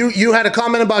 You had a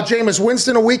comment about Jameis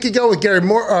Winston a week ago with Gary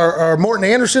Morton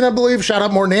Anderson, I believe. Shout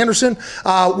out Morton Anderson.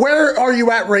 Where are you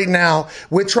at right now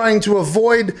with trying to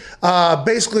avoid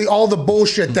basically all the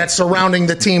bullshit that's surrounding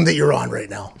the team that you're on right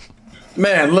now?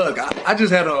 Man, look, I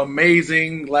just had an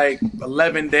amazing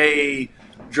 11-day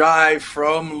drive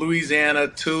from Louisiana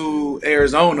to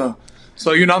Arizona.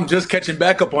 So, I'm just catching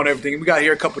back up on everything. We got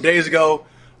here a couple days ago.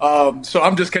 So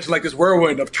I'm just catching this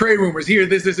whirlwind of trade rumors here,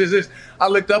 this. I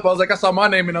looked up, I saw my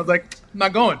name, and I was like, I'm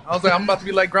not going. I was like, I'm about to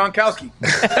be like Gronkowski. I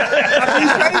said, you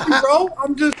crazy, bro.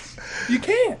 You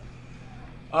can't.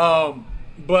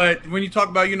 But when you talk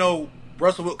about,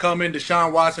 Russell will come in,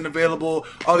 Deshaun Watson available,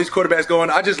 all these quarterbacks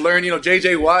going. I just learned,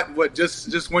 J.J. Watt,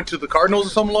 just went to the Cardinals or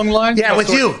something along the line. Yeah,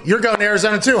 with you. You're going to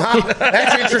Arizona too, huh?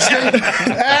 That's interesting.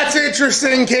 That's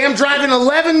interesting, Cam. Driving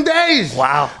 11 days.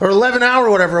 Wow. Or 11 hours,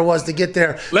 whatever it was to get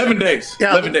there. 11 days.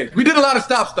 Yeah. 11 days. We did a lot of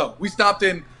stops, though. We stopped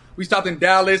in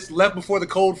Dallas, left before the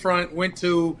cold front, went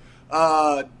to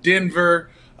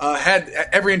Denver. Had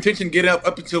every intention to get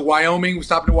up into Wyoming. We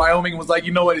stopped in Wyoming and was like,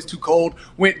 you know what, it's too cold.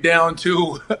 Went down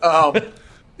to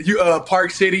Park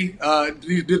City,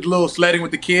 did a little sledding with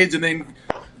the kids, and then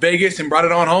Vegas and brought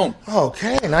it on home.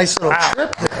 Okay, nice little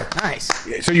trip there. Nice.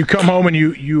 So you come home and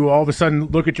you all of a sudden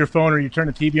look at your phone or you turn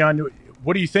the TV on.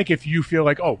 What do you think if you feel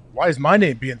like, oh, why is my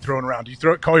name being thrown around? Do you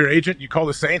call your agent? You call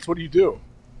the Saints? What do you do?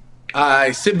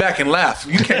 I sit back and laugh.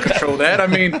 You can't control that. I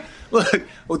mean, look,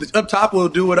 up top will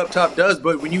do what up top does,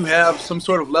 but when you have some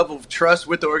sort of level of trust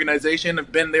with the organization,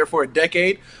 have been there for a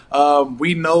decade,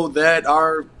 we know that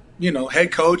our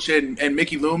head coach and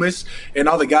Mickey Loomis and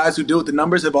all the guys who deal with the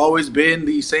numbers have always been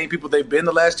the same people they've been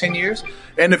the last 10 years.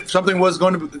 And if something was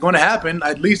going to happen,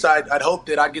 at least I'd hope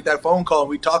that I'd get that phone call and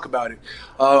we talk about it.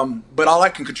 But all I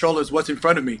can control is what's in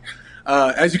front of me.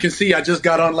 As you can see, I just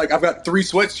got on, I've got 3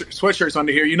 sweatshirts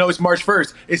under here. It's March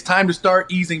 1st. It's time to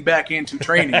start easing back into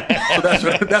training. So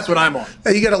that's what I'm on.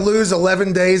 You got to lose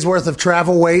 11 days worth of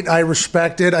travel weight. I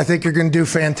respect it. I think you're going to do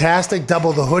fantastic.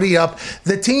 Double the hoodie up.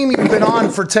 The team you've been on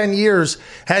for 10 years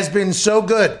has been so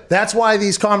good. That's why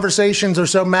these conversations are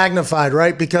so magnified,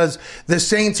 right? Because the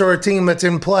Saints are a team that's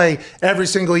in play every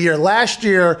single year. Last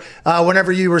year,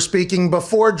 whenever you were speaking,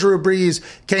 before Drew Brees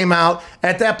came out,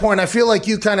 at that point, I feel like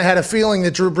you kind of had a feeling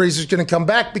that Drew Brees is going to come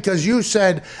back because you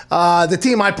said the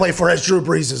team I play for has Drew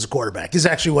Brees as a quarterback is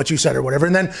actually what you said or whatever.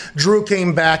 And then Drew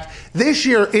came back. This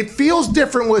year, it feels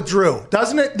different with Drew,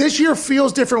 doesn't it? This year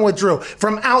feels different with Drew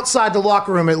from outside the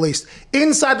locker room, at least.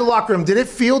 Inside the locker room, did it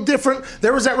feel different?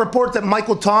 There was that report that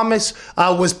Michael Thomas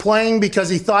was playing because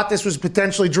he thought this was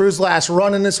potentially Drew's last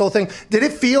run in this whole thing. Did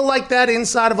it feel like that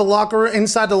inside the locker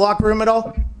room at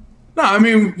all? No, I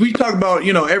mean, we talk about,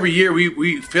 every year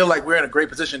we feel like we're in a great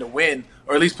position to win,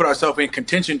 or at least put ourselves in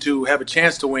contention to have a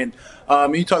chance to win.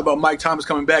 You talk about Mike Thomas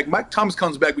coming back. Mike Thomas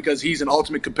comes back because he's an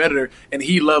ultimate competitor and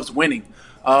he loves winning.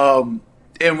 And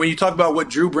when you talk about what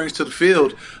Drew brings to the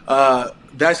field,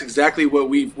 that's exactly what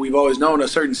we've always known, a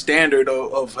certain standard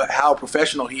of how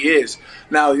professional he is.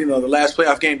 Now, the last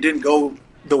playoff game didn't go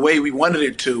the way we wanted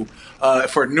it to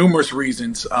for numerous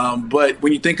reasons. But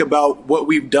when you think about what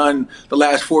we've done the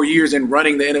last 4 years in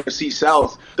running the NFC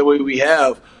South the way we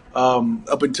have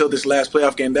up until this last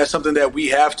playoff game, that's something that we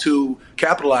have to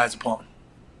capitalize upon.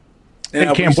 And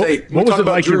hey, Cam, what was it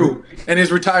about Drew and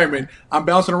his retirement? I'm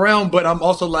bouncing around, but I'm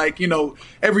also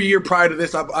every year prior to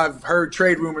this, I've heard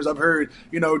trade rumors. I've heard,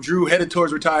 Drew headed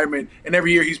towards retirement, and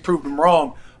every year he's proved them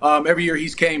wrong. Every year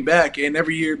he's came back, and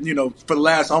every year, for the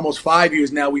last almost 5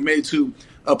 years now, we made it to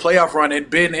a playoff run and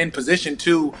been in position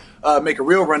to make a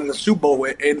real run in the Super Bowl,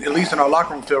 and at least in our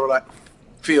locker room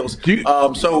feels.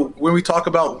 So when we talk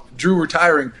about Drew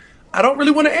retiring, I don't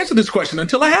really want to answer this question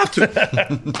until I have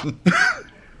to.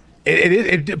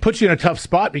 It puts you in a tough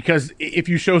spot because if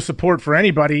you show support for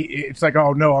anybody, it's like,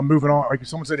 oh, no, I'm moving on. Like if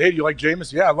someone said, hey, do you like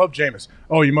Jameis? Yeah, I love Jameis.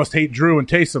 Oh, you must hate Drew and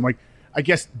Taysom. I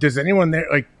guess, does anyone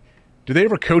there, do they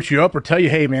ever coach you up or tell you,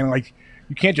 hey, man,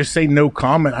 you can't just say no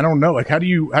comment? I don't know. How do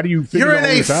you figure You're in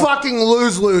a fucking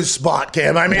lose-lose spot,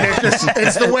 Cam. I mean,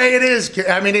 it's the way it is.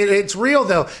 I mean, it's real,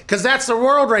 though, because that's the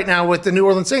world right now with the New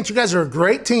Orleans Saints. You guys are a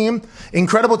great team,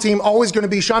 incredible team, always going to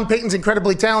be. Sean Payton's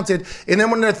incredibly talented. And then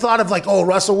when they're thought of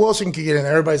Russell Wilson could get in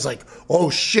there, everybody's like, oh,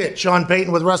 shit, Sean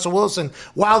Payton with Russell Wilson.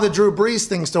 Wow, the Drew Brees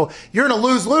thing still. You're in a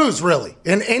lose-lose, really,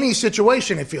 in any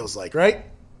situation, it feels like, right?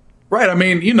 Right. I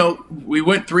mean, we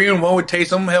went 3-1 with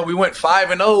Taysom. Hell, we went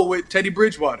 5-0 with Teddy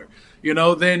Bridgewater.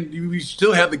 Then we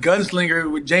still have the gunslinger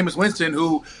with Jameis Winston,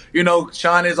 who,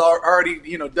 Sean has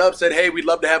already, Dub said, hey, we'd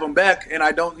love to have him back. And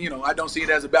I don't see it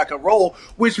as a backup role,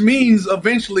 which means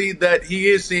eventually that he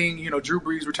is seeing, Drew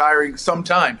Brees retiring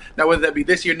sometime. Now, whether that be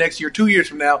this year, next year, 2 years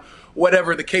from now,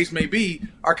 whatever the case may be,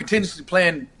 our contingency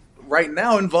plan right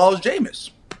now involves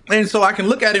Jameis. And so I can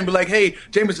look at him and be like, hey,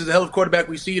 Jameis is a hell of a quarterback.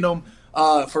 We've seen him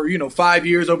for 5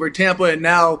 years over at Tampa, and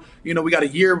now we got a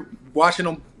year watching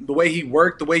him, the way he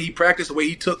worked, the way he practiced, the way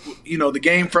he took the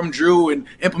game from Drew and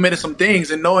implemented some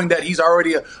things, and knowing that he's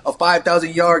already a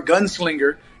 5,000-yard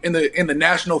gunslinger in the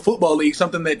National Football League,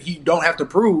 something that he don't have to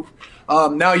prove.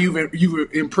 Now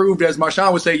you've improved, as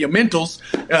Marshawn would say, your mentals.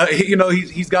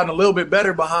 He's gotten a little bit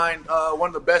better behind one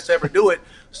of the best to ever do it.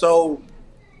 So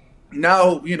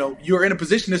now, you're in a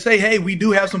position to say, hey, we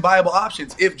do have some viable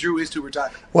options if Drew is to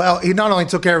retire. Well, he not only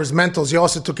took care of his mentals, he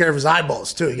also took care of his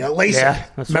eyeballs, too. He got LASIK. Yeah,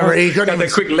 remember, right. he couldn't even,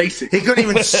 quick LASIK. He couldn't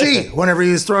even see whenever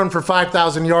he was throwing for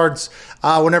 5,000 yards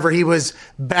whenever he was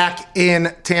back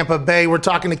in Tampa Bay. We're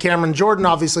talking to Cameron Jordan,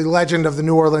 obviously legend of the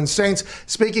New Orleans Saints.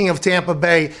 Speaking of Tampa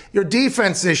Bay, your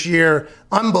defense this year,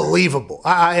 unbelievable.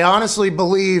 I honestly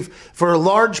believe for a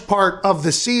large part of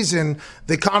the season,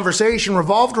 the conversation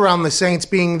revolved around the Saints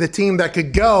being the team team that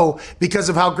could go because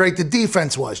of how great the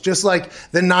defense was. Just like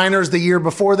the Niners the year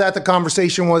before that, the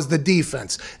conversation was the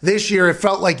defense. This year, it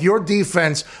felt like your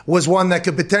defense was one that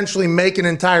could potentially make an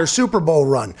entire Super Bowl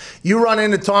run. You run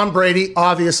into Tom Brady,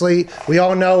 obviously. We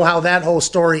all know how that whole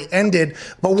story ended.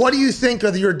 But what do you think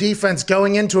of your defense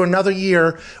going into another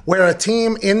year where a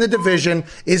team in the division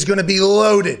is going to be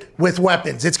loaded with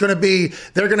weapons?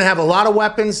 They're going to have a lot of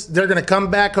weapons. They're going to come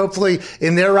back, hopefully,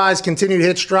 in their eyes, continue to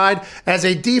hit stride. As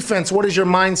a defense, what is your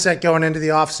mindset going into the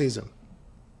offseason?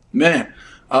 Man,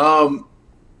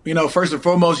 first and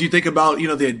foremost, you think about,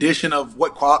 the addition of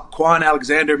what Quan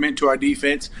Alexander meant to our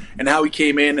defense and how he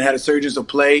came in and had a surge of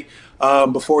play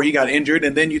before he got injured.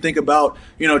 And then you think about,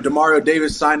 Demario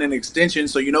Davis signed an extension,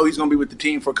 so he's going to be with the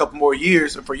team for a couple more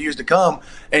years and for years to come.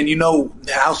 And you know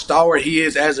how stalwart he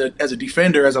is as a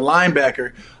defender, as a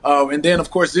linebacker. And then, of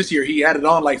course, this year he added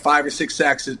on like 5 or 6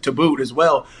 sacks to boot as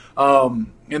well.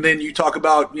 And then you talk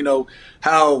about,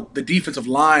 how the defensive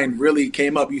line really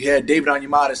came up. You had David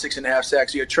Onyemata, 6.5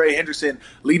 sacks. You had Trey Hendrickson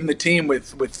leading the team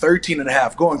with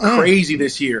 13.5, going crazy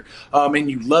this year.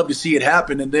 And you love to see it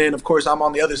happen. And then, of course, I'm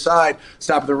on the other side,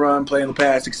 stopping the run, playing the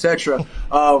pass, etc.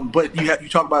 But you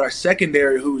talk about our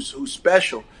secondary, who's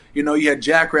special. You had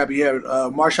Jack Rapp, you had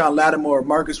Marshawn Lattimore,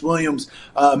 Marcus Williams,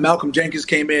 Malcolm Jenkins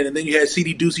came in, and then you had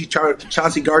C.D. Ducey,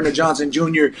 Chauncey Gardner-Johnson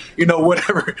Jr.,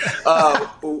 whatever.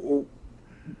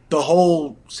 The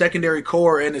whole secondary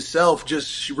core in itself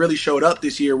just really showed up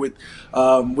this year with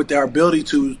their ability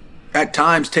to, at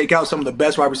times, take out some of the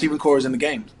best wide receiving cores in the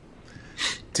game.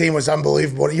 Team was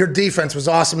unbelievable. Your defense was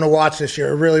awesome to watch this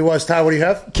year. It really was. Ty, what do you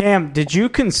have? Cam, did you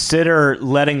consider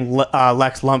letting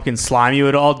Lex Lumpkin slime you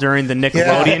at all during the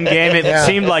Nickelodeon game? It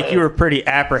seemed like you were pretty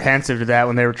apprehensive to that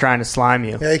when they were trying to slime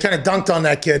you. Yeah, he kind of dunked on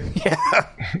that kid.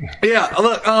 Yeah,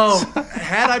 look,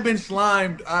 had I been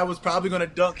slimed, I was probably going to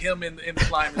dunk him in the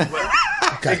slime as well.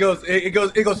 Okay.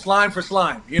 It goes slime for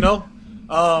slime,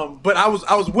 But I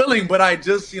was willing, but I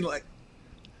just,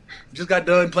 just got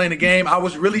done playing the game. I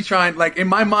was really trying, in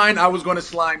my mind, I was going to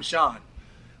slime Sean.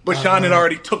 But Sean had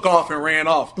already took off and ran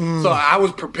off. So I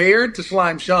was prepared to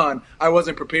slime Sean. I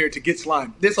wasn't prepared to get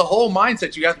slimed. There's a whole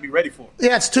mindset you have to be ready for.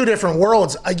 Yeah, it's two different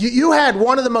worlds. You had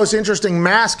one of the most interesting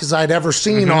masks I'd ever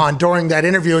seen on during that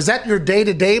interview. Is that your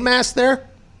day-to-day mask there?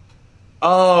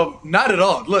 Not at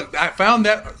all. Look, I found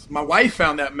that. My wife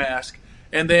found that mask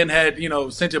and then had,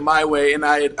 sent it my way. And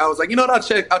I was like, what,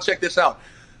 I'll check this out.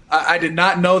 I did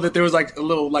not know that there was a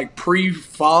little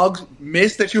pre-fog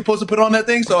mist that you're supposed to put on that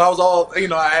thing. So I was all,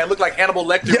 I looked like Hannibal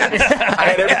Lecter. I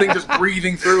had everything just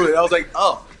breathing through it. I was like,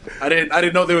 oh, I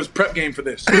didn't know there was prep game for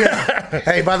this. Yeah.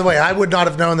 Hey, by the way, I would not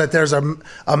have known that there's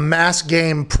a mass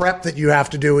game prep that you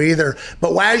have to do either.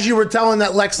 But as you were telling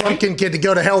that Lex Lumpkin kid to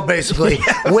go to hell, basically,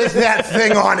 with that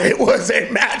thing on, it was a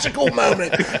magical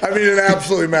moment. I mean, an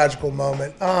absolutely magical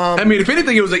moment. If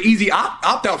anything, it was an easy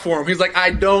opt-out for him. He's like,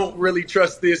 I don't really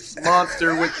trust this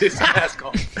monster with this mask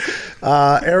on.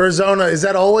 Arizona, is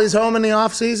that always home in the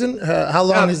offseason? How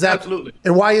long is that? Absolutely.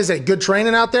 And why is it? Good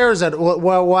training out there? Is that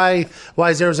why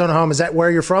is Arizona home? Is that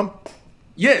where you're from?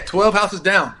 Yeah, 12 houses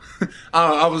down.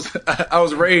 I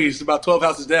was raised about 12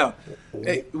 houses down.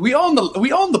 Hey, we own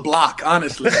the block,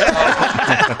 honestly.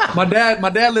 My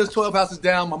dad lives 12 houses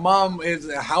down. My mom is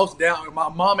a house down. My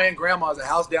mom and grandma is a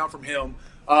house down from him.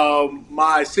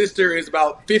 My sister is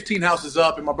about 15 houses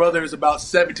up, and my brother is about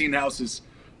 17 houses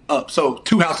up. So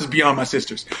 2 houses beyond my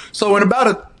sister's. So in about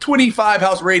a 25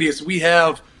 house radius, we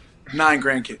have 9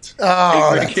 grandkids. 8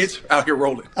 grandkids out here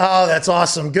rolling. Oh, that's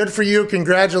awesome. Good for you.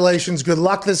 Congratulations. Good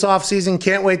luck this offseason.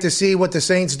 Can't wait to see what the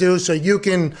Saints do so you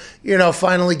can,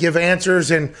 finally give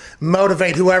answers and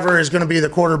motivate whoever is going to be the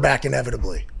quarterback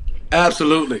inevitably.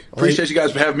 Absolutely. Appreciate you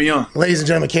guys for having me on. Ladies and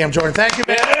gentlemen, Cam Jordan. Thank you,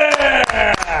 man.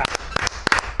 Yeah!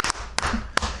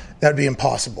 That'd be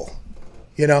impossible,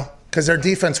 because their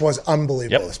defense was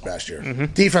unbelievable this past year.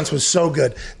 Defense was so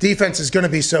good. Defense is going to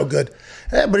be so good.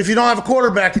 But if you don't have a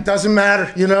quarterback, it doesn't matter,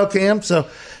 Cam. So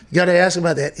you got to ask him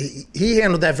about that. He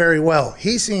handled that very well.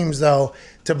 He seems, though,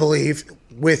 to believe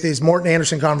with his Morton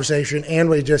Anderson conversation and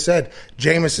what he just said,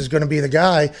 Jameis is going to be the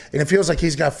guy. And it feels like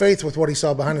he's got faith with what he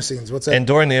saw behind the scenes. What's that? And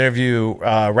during the interview,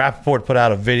 Rappaport put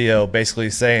out a video basically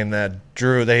saying that he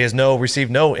has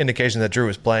received no indication that Drew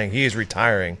is playing. He is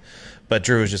retiring. But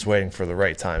Drew is just waiting for the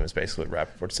right time, is basically what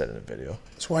Rappaport said in the video.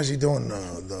 That's why is he doing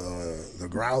the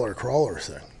growler crawler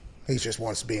thing. He just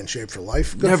wants to be in shape for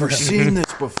life. Good Never for him. seen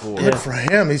this before. Good for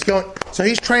him.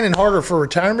 He's training harder for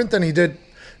retirement than he did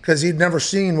because he'd never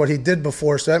seen what he did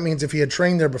before. So that means if he had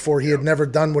trained there before, he had never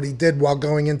done what he did while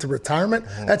going into retirement.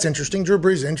 That's interesting. Drew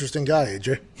Brees is an interesting guy,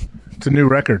 AJ. It's a new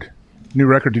record.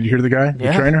 Did you hear the guy,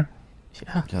 the trainer?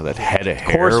 Yeah, that head of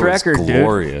hair Course was record, dude.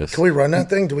 glorious. Can we run that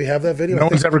thing? Do we have that video? No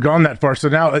one's ever gone that far. So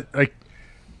now,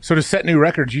 so to set new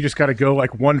records, you just got to go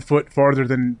 1 foot farther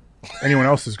than anyone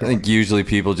else is I going. think usually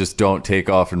people just don't take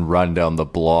off and run down the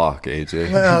block,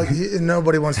 AJ. Well,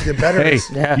 nobody wants to get better. Hey,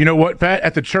 Yeah. you know what, Pat?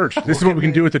 At the church, this is what we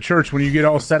can do at the church when you get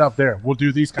all set up there. We'll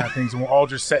do these kind of things, and we'll all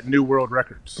just set new world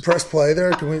records. Press play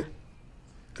there. Can we?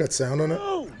 Got sound on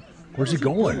it? Where's he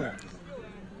going?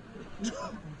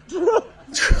 Oh,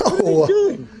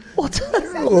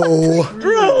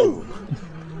 Drew!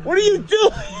 What are you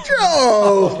doing?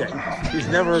 Joe! Okay. He's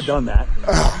never done that.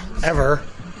 Ever.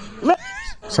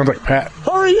 Sounds like Pat.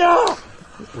 Hurry up!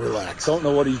 Relax. Don't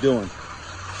know what he's doing.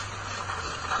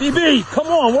 DB, come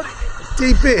on. What?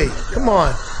 DB, come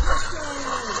on.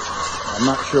 I'm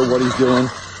not sure what he's doing.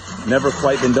 Never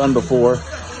quite been done before.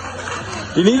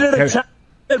 He needed a check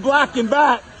black and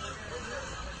back.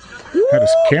 Had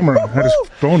his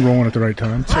phone rolling at the right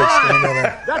time.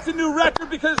 That's a new record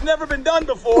because it's never been done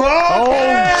before.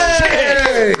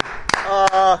 Okay.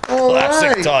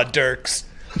 Classic right. Todd Dirks.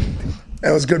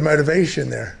 That was good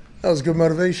motivation there. He's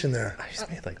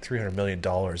made Like $300 million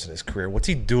in his career. What's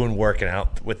he doing working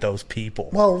out with those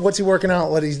people? Well, what's he working out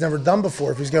what he's never done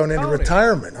before if he's going into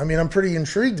retirement? I mean, I'm pretty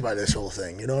intrigued by this whole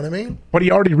thing. You know what I mean? But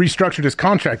he already restructured his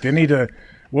contract. Didn't he?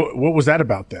 What was that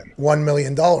about then? $1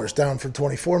 million down from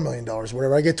 $24 million,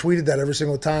 whatever. I get tweeted that every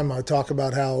single time I talk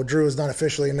about how Drew has not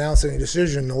officially announced any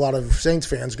decision. A lot of Saints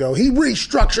fans go, he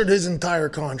restructured his entire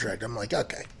contract. I'm like,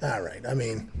 okay, all right. I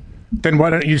mean, Then why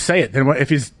don't you say it? Then if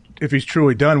he's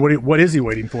truly done, what is he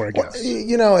waiting for? I guess.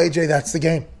 you know, AJ, that's the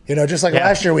game. You know, just like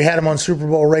last year, we had him on Super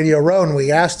Bowl Radio Row, and we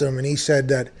asked him, and he said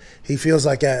that he feels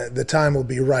like the time will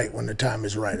be right when the time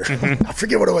is right. I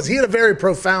forget what it was. He had a very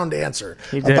profound answer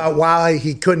about why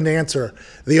he couldn't answer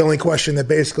the only question that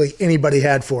basically anybody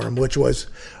had for him, which was,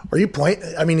 are you playing?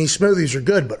 I mean, these smoothies are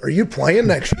good, but are you playing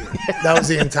next year? That was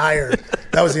the entire.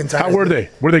 How were they?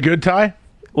 Were they good, Ty?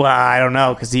 Well, I don't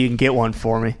know because you can get one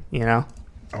for me. You know.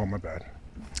 Oh, my bad.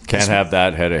 Can't have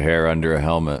that head of hair under a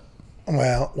helmet.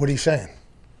 Well, what are you saying?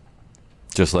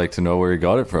 Just like to know where he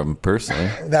got it from, personally.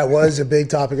 That was a big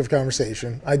topic of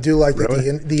conversation. I do like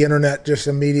that the internet just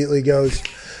immediately goes,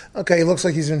 okay, he looks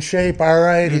like he's in shape. All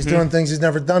right, he's doing things he's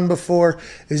never done before.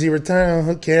 Is he retiring?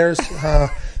 Who cares?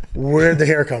 Where did the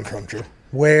hair come from, Drew?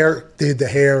 Where did the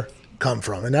hair come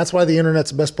from? And that's why the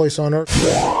internet's the best place on earth.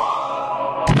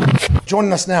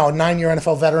 Joining us now, a 9-year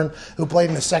NFL veteran who played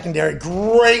in the secondary.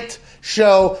 Great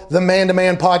show, the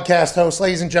Man-to-Man podcast host.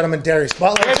 Ladies and gentlemen, Darius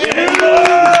Butler.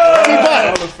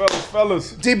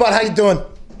 Fellas. D-Bud, how you doing?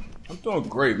 I'm doing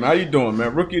great, man. How you doing,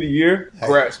 man? Rookie of the year.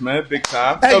 Congrats, man. Big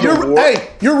time. Hey,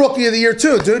 you're Rookie of the Year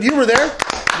too, dude. You were there.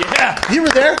 Yeah. You were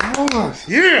there.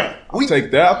 Yeah. I'll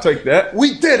take that.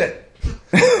 We did it.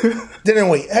 Didn't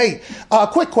we? Hey,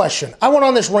 quick question. I went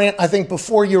on this rant, I think,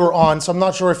 before you were on, so I'm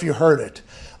not sure if you heard it.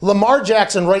 Lamar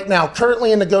Jackson right now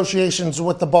currently in negotiations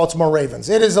with the Baltimore Ravens.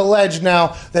 It is alleged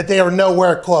now that they are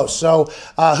nowhere close. So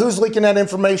who's leaking that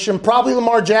information? Probably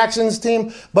Lamar Jackson's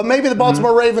team, but maybe the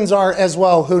Baltimore Ravens are as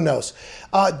well. Who knows?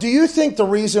 Do you think the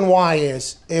reason why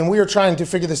is, and we are trying to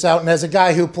figure this out, and as a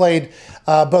guy who played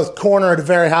both corner at a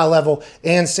very high level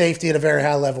and safety at a very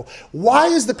high level, why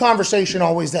is the conversation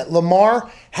always that Lamar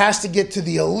has to get to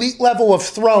the elite level of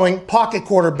throwing, pocket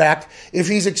quarterback, if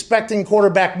he's expecting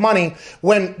quarterback money,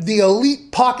 when the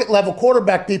elite pocket level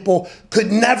quarterback people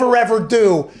could never ever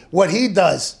do what he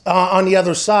does on the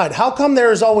other side? How come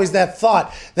there is always that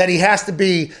thought that he has to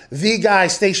be the guy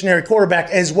stationary quarterback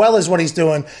as well as what he's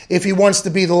doing if he wants to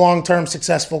be the long-term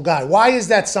successful guy? Why is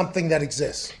that something that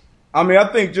exists? I mean,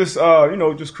 I think just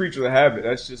creatures of habit.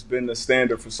 That's just been the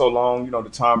standard for so long. You know, the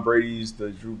Tom Brady's,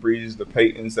 the Drew Brees, the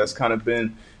Peytons. That's kind of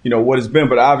been, what it's been.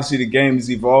 But obviously, the game is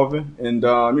evolving, and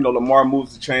Lamar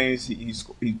moves the chains.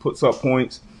 He puts up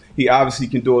points. He obviously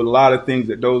can do a lot of things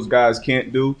that those guys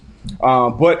can't do.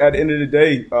 But at the end of the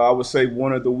day, I would say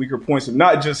one of the weaker points of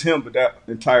not just him, but that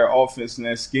entire offense and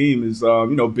that scheme is,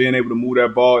 being able to move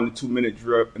that ball in the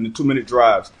 2-minute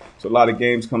drives. So a lot of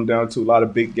games come down to, a lot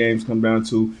of big games come down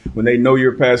to when they know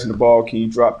you're passing the ball, can you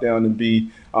drop down and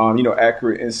be,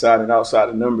 accurate inside and outside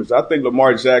the numbers. I think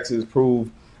Lamar Jackson has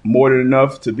proved more than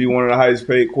enough to be one of the highest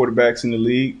paid quarterbacks in the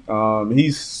league.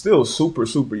 He's still super,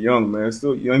 super young, man.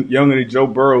 Still younger than Joe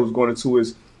Burrow, who's going into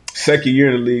his second year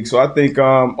in the league. So I think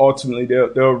ultimately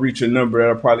they'll reach a number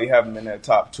that'll probably have them in that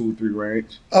top 2 or 3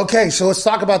 range. Okay, so let's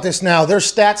talk about this now.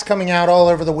 There's stats coming out all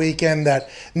over the weekend that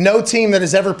no team that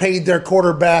has ever paid their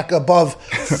quarterback above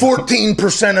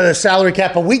 14% of the salary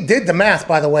cap. But we did the math,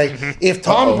 by the way. If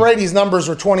Tom Brady's numbers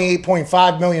were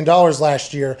 $28.5 million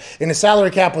last year, and the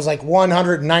salary cap was like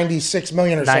 $196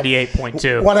 million or something.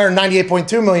 98.2.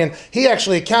 $198.2 million. He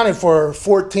actually accounted for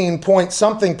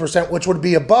 14-point-something%, which would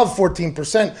be above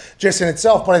 14% just in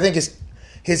itself. But I think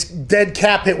his dead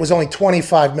cap hit was only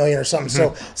 $25 million or something.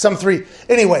 So some three.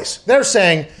 Anyways, they're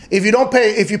saying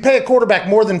if you pay a quarterback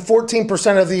more than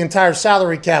 14% of the entire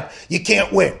salary cap, you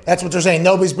can't win. That's what they're saying.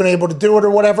 Nobody's been able to do it or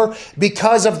whatever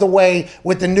because of the way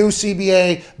with the new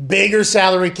CBA, bigger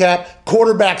salary cap,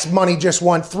 quarterbacks' money just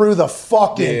went through the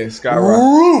fucking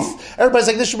roof. Everybody's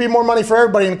like, this should be more money for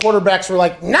everybody, and quarterbacks were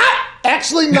like, nah.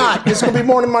 Actually not. It's going to be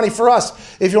more than money for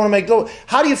us if you want to make go.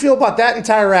 How do you feel about that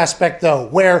entire aspect, though,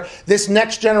 where this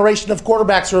next generation of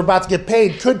quarterbacks who are about to get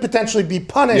paid could potentially be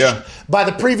punished by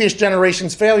the previous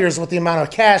generation's failures with the amount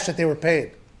of cash that they were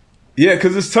paid? Yeah,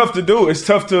 because it's tough to do. It's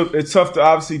tough to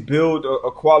obviously build a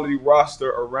quality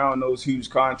roster around those huge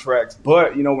contracts.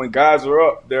 But, when guys are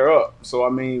up, they're up. So,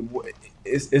 I mean,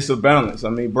 it's a balance.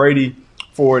 I mean, Brady,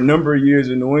 for a number of years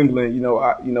in New England,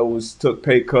 took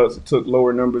pay cuts, took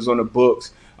lower numbers on the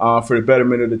books for the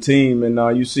betterment of the team.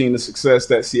 And you've seen the success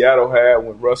that Seattle had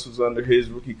when Russ was under his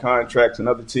rookie contracts and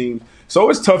other teams. So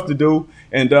it's tough to do.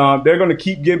 And they're going to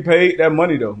keep getting paid that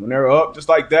money, though, when they're up, just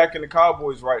like Dak and the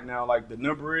Cowboys right now. Like, the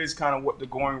number is kind of what the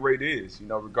going rate is,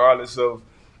 regardless of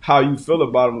how you feel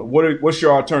about them. What's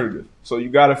your alternative? So you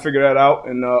got to figure that out,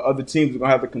 and other teams are going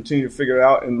to have to continue to figure it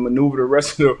out and maneuver the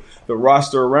rest of the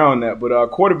roster around that. But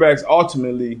quarterbacks,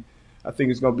 ultimately, I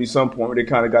think it's going to be some point where they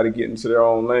kind of got to get into their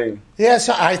own lane. Yes,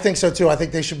 I think so, too. I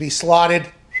think they should be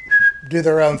slotted, do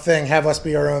their own thing, have us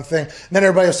be our own thing. And then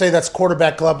everybody will say that's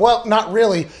quarterback club. Well, not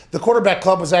really. The quarterback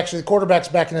club was actually the quarterbacks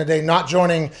back in the day not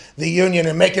joining the union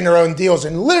and making their own deals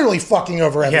and literally fucking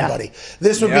over everybody. Yeah.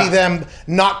 This would be them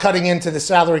not cutting into the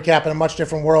salary cap in a much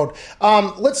different world.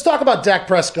 Let's talk about Dak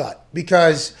Prescott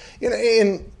because,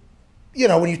 when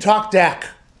you talk Dak,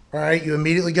 all right, you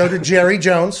immediately go to Jerry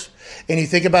Jones and you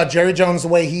think about Jerry Jones, the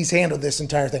way he's handled this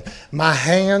entire thing. My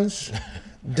hands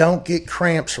don't get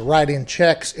cramps writing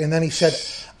checks. And then he said,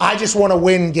 I just want to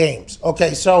win games.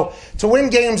 Okay, so to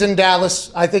win games in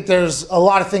Dallas, I think there's a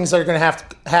lot of things that are going to have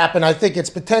to happen. I think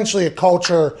it's potentially a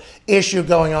culture issue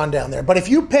going on down there. But if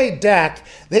you paid Dak,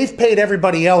 they've paid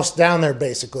everybody else down there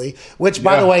basically, which,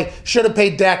 by the way, should have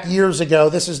paid Dak years ago.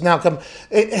 This has now come.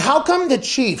 How come the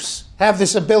Chiefs have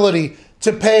this ability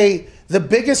to pay the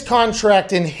biggest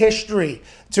contract in history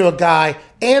to a guy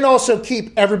and also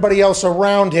keep everybody else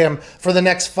around him for the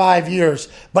next 5 years?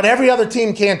 But every other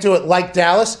team can't do it like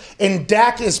Dallas, and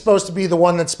Dak is supposed to be the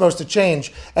one that's supposed to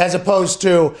change as opposed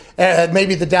to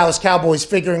maybe the Dallas Cowboys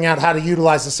figuring out how to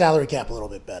utilize the salary cap a little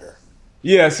bit better.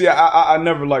 Yeah, see, I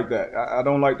never like that. I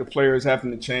don't like the players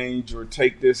having to change or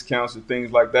take discounts or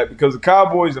things like that because the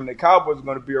Cowboys are going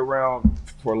to be around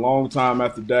for a long time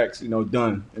after Dak's,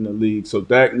 done in the league. So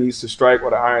Dak needs to strike while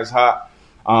the iron's hot.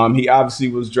 He obviously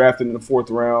was drafted in the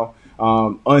 4th round,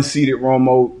 unseeded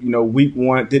Romo, week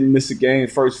 1, didn't miss a game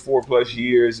first 4+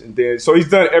 years. And then, so he's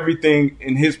done everything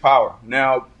in his power.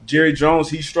 Now, Jerry Jones,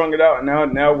 he strung it out.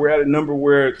 And now we're at a number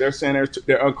where they're saying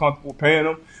they're uncomfortable paying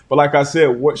him. But like I said,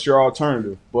 what's your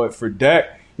alternative? But for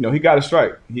Dak, he got to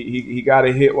strike. He got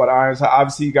to hit what irons hot.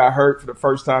 Obviously, he got hurt for the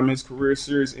first time in his career,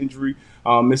 serious injury,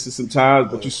 missing some time.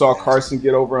 But you saw Carson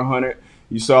get over 100.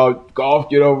 You saw Goff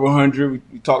get over 100.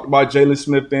 We talked about Jalen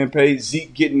Smith being paid.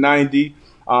 Zeke getting 90. He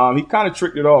kind of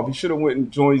tricked it off. He should have went and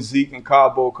joined Zeke and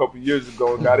Cabo a couple years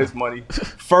ago and got his money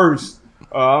first.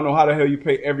 I don't know how the hell you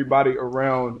pay everybody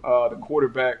around the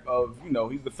quarterback of,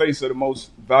 he's the face of the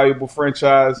most valuable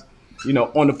franchise,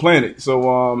 on the planet.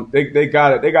 So they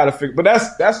got it. They got to figure. But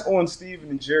that's on Steven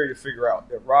and Jerry to figure out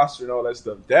that roster and all that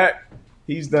stuff. Dak,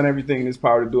 he's done everything in his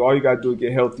power to do. All you got to do is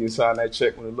get healthy and sign that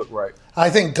check when it look right. I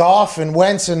think Goff and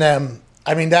Wentz and them,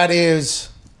 I mean, that is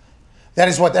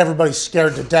what everybody's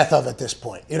scared to death of at this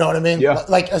point. You know what I mean? Yeah.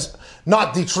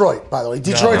 Not Detroit, by the way.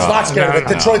 Detroit's not scared of it.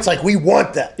 Detroit's like, we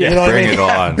want that. Yeah, you know what bring I mean? it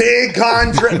on. Big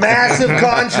contract, massive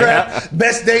contract,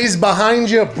 best days behind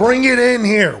you. Bring it in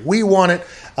here. We want it.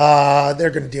 They're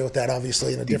going to deal with that,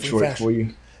 obviously, in a different fashion. For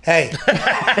you. Hey,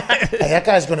 that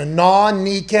guy's going to gnaw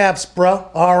kneecaps, bro.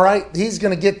 All right. He's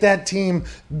going to get that team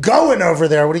going over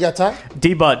there. What do you got, Ty?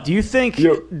 D-Bud, do you think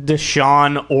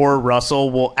Deshaun or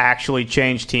Russell will actually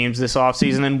change teams this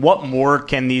offseason? And what more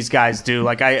can these guys do?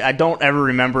 Like, I don't ever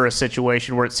remember a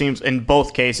situation where it seems in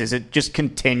both cases it just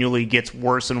continually gets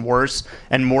worse and worse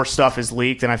and more stuff is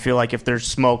leaked. And I feel like if there's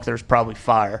smoke, there's probably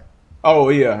fire. Oh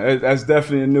yeah, that's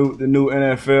definitely the new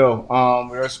NFL.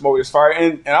 There's smoke, there's fire,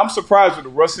 and I'm surprised with the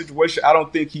Russ situation. I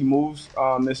don't think he moves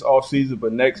this offseason,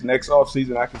 but next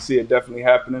offseason I can see it definitely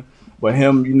happening. But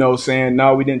him, saying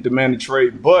no, we didn't demand a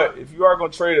trade. But if you are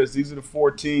going to trade us, these are the 4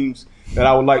 teams that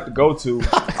I would like to go to.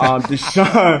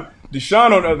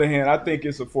 Deshaun, on the other hand, I think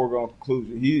it's a foregone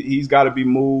conclusion. He's got to be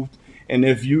moved, and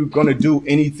if you're going to do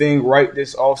anything right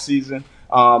this offseason,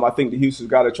 I think the Houston's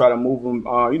got to try to move them,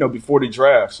 before the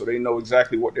draft, so they know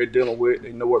exactly what they're dealing with.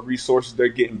 They know what resources they're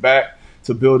getting back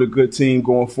to build a good team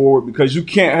going forward. Because you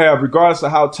can't have, regardless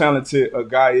of how talented a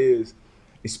guy is,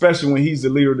 especially when he's the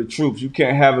leader of the troops, you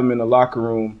can't have him in the locker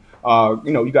room.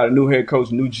 You got a new head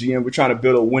coach, new GM. We're trying to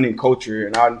build a winning culture here,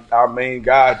 and our main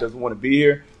guy doesn't want to be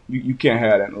here. You can't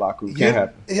have that in the locker room. Can't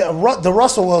happen. Yeah, the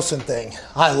Russell Wilson thing,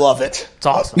 I love it. It's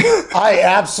awesome. I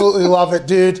absolutely love it,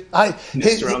 dude.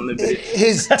 Mr. Unlimited.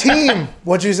 His team,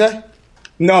 what'd you say?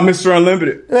 No, Mr.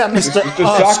 Unlimited. Yeah, Mr.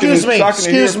 Excuse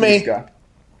me.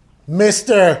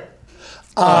 Mr.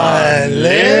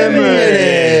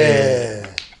 Unlimited.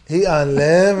 He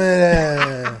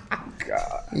unlimited.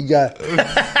 God. You got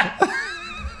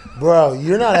Bro,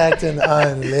 you're not acting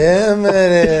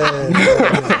unlimited.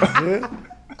 Dude.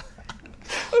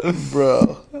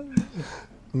 Bro,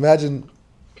 imagine.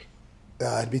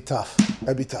 It'd be tough.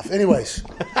 Anyways,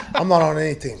 I'm not on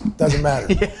any team. Doesn't matter.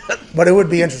 But it would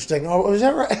be interesting. Oh, is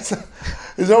that right?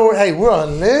 Hey, we're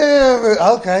on live.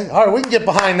 Okay. All right, we can get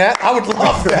behind that. I would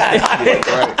love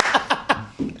that.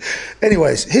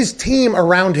 Anyways, his team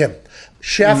around him.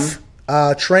 Chef,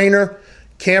 trainer,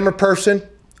 camera person,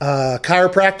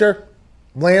 chiropractor,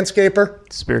 landscaper,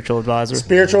 spiritual advisor,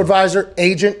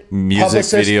 agent, music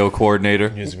publicist, video coordinator,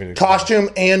 costume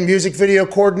and music video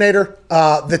coordinator.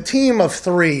 The team of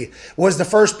 3 was the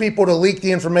first people to leak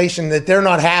the information that they're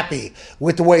not happy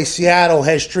with the way Seattle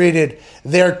has treated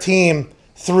their team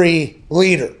 3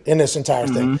 leader in this entire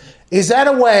thing. Is that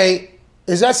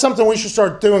something we should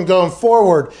start doing going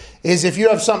forward? Is if you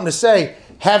have something to say,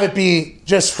 have it be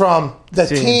just from the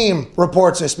team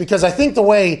reports this, because I think the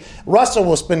way Russell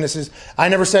will spin this is, I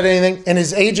never said anything, and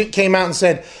his agent came out and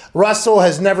said, Russell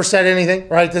has never said anything,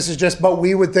 right? This is just, but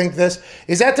we would think this.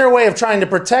 Is that their way of trying to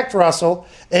protect Russell,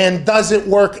 and does it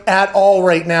work at all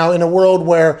right now in a world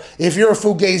where if you're a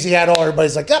Fugazi at all,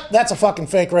 everybody's like, yep, that's a fucking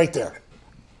fake right there?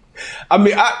 I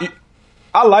mean, I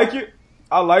like it.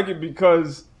 I like it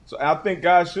because I think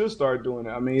guys should start doing it.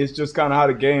 I mean, it's just kind of how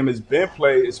the game has been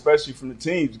played, especially from the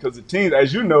teams, because the teams,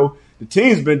 as you know, the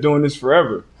team's been doing this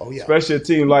forever. Oh, yeah. Especially a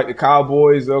team like the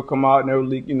Cowboys, they'll come out and they'll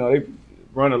leak, they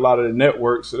run a lot of the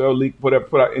networks, so they'll leak, put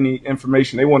out any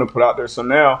information they want to put out there. So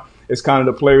now it's kind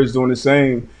of the players doing the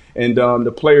same, and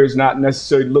the players not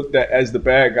necessarily looked at as the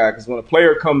bad guy, because when a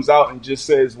player comes out and just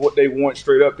says what they want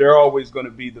straight up, they're always going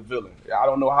to be the villain. I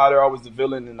don't know how they're always the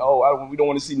villain, and we don't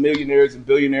want to see millionaires and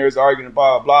billionaires arguing and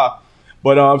blah, blah, blah.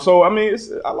 But so, I mean,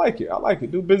 I like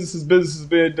it. Do business is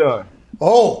being done.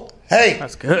 Oh, hey.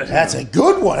 That's good. That's a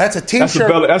good one. That's a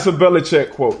T-shirt. That's a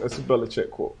Belichick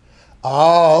quote.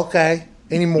 Oh, okay.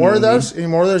 Any more of those? Any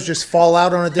more of those just fall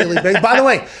out on a daily basis? By the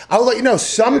way, I'll let you know,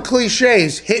 some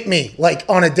cliches hit me like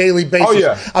on a daily basis. Oh,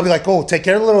 yeah. I'll be like, take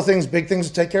care of the little things, big things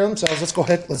will take care of themselves. Let's go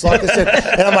ahead. Let's lock this in.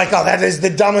 And I'm like, that is the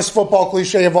dumbest football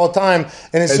cliche of all time.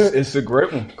 And it's a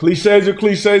great one. Cliches are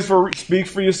cliches speak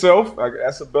for yourself. Like,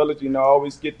 that's a Belichick. I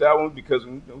always get that one because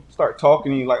when you start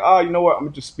talking and you're like, you know what? I'm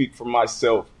going to just speak for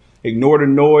myself. Ignore the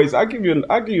noise. I give you a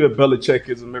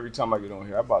Belichickism every time I get on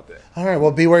here. How about that? All right.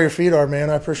 Well, be where your feet are,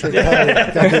 man. I appreciate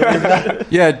that.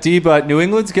 Yeah, D, but New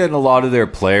England's getting a lot of their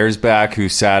players back who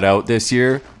sat out this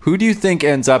year. Who do you think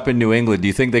ends up in New England? Do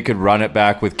you think they could run it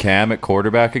back with Cam at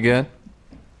quarterback again?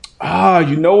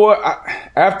 You know what?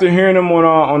 After hearing him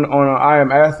on an I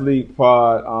Am Athlete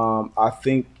pod, I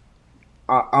think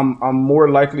I'm more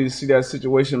likely to see that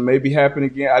situation maybe happen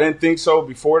again. I didn't think so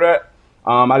before that.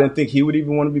 I didn't think he would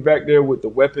even want to be back there with the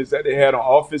weapons that they had on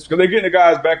offense, because they're getting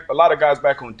a lot of guys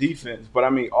back on defense. But I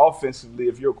mean, offensively,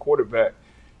 if you're a quarterback,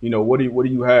 what do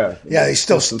you have? Yeah, they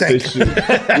still stink.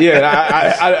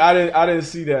 Yeah, I didn't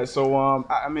see that. So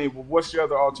I mean, what's your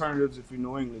other alternatives if you're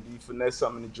New England? Do you finesse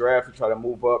something in the draft and try to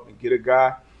move up and get a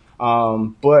guy?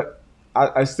 But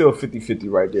I still 50-50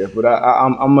 right there. But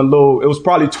I'm a little. It was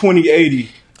probably 20-80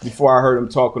 before I heard him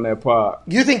talk on that pod.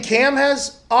 You think Cam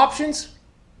has options?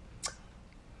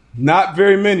 Not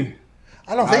very many.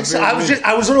 I don't think so.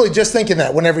 I was really just thinking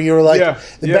that whenever you were like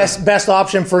best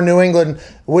option for New England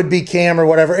would be Cam or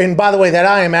whatever. And by the way, that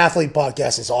I Am Athlete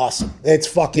podcast is awesome. It's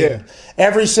fucking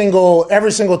every single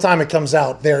time it comes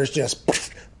out, there's just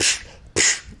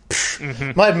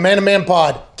my man-to-man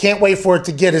pod. Can't wait for it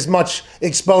to get as much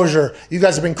exposure. You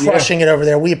guys have been crushing it over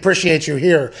there. We appreciate you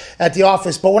here at the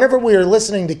office. But whenever we were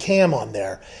listening to Cam on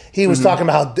there, he was talking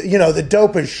about how, the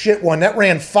dope as shit one. That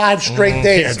ran 5 straight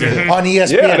days on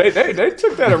ESPN. Yeah, they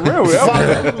took that around. That was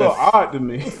a little odd to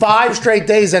me. 5 straight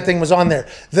days that thing was on there.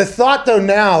 The thought, though,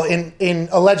 now in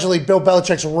allegedly Bill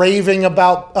Belichick's raving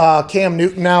about Cam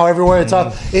Newton now everywhere it's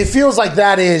up, it feels like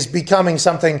that is becoming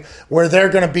something where they're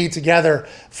going to be together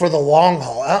for the long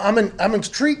haul. I'm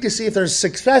intrigued to see if there's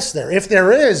success there. If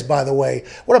there is, by the way,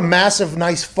 what a massive,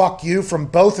 nice fuck you from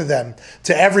both of them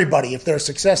to everybody if there's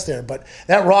success there. But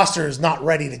that roster is not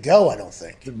ready to go, I don't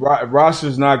think. The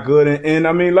roster's not good. And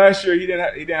I mean, last year he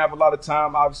didn't have a lot of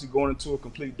time, obviously, going into a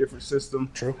complete different system.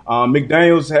 True.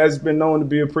 McDaniels has been known to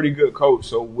be a pretty good coach.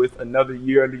 So with another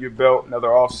year under your belt, another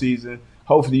offseason,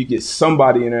 hopefully you get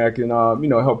somebody in there that can,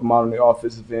 help him out on the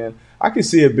offensive end. I can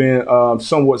see it being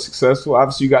somewhat successful.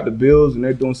 Obviously, you got the Bills, and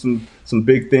they're doing some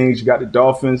big things. You got the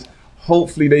Dolphins.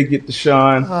 Hopefully, they get to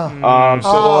shine. So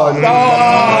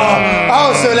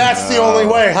that's the only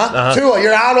way, huh? Tua,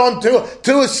 you're out on Tua.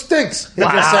 Tua stinks.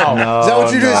 Wow. Just said. Is that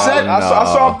what you just said? I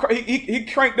saw him. He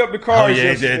cranked up the cars He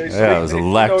yesterday. did. Yeah, it was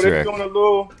electric. They're doing a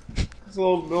little.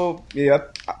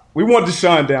 We want to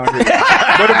shine down here.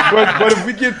 but if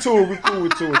we get to it, we're cool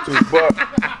with 2 and 2. But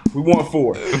we want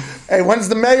 4. Hey, when's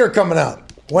the mayor coming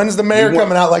out? When's the mayor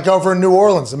coming out? Like over in New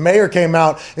Orleans, the mayor came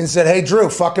out and said, "Hey, Drew,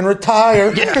 fucking retire.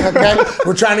 Okay?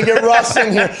 We're trying to get Russ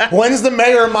in here." When's the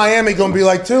mayor of Miami going to be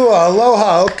like, Tua,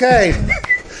 aloha, okay?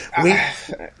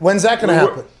 When's that going to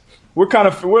happen? We're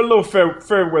a little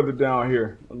fair weather down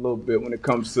here a little bit when it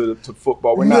comes to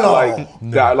football. We're not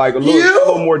like a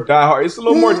little more diehard. It's a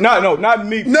little more not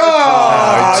me.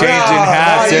 No, changing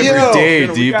hats every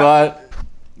day, D-Bot.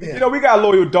 We got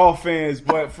loyal Dolph fans,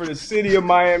 but for the city of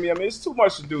Miami, I mean, it's too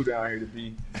much to do down here to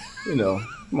be,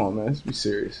 come on, man, let's be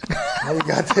serious. How we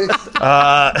got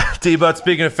this? D-Bot,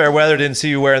 speaking of fair weather, didn't see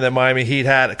you wearing that Miami Heat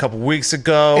hat a couple weeks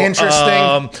ago.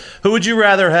 Interesting. Who would you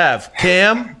rather have,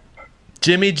 Cam,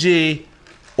 Jimmy G,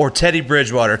 or Teddy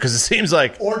Bridgewater? Because it seems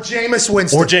like... Or Jameis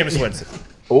Winston.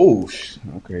 Oh,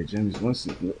 okay, Jameis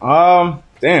Winston.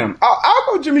 Damn, I'll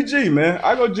go Jimmy G, man.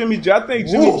 I think Jimmy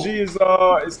G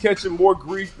is catching more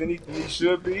grief than he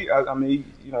should be. I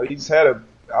mean, he's had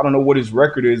I don't know what his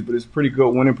record is, but it's pretty good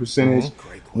winning percentage.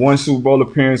 One Super Bowl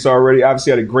appearance already.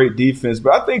 Obviously had a great defense,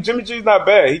 but I think Jimmy G's not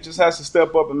bad. He just has to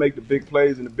step up and make the big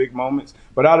plays in the big moments.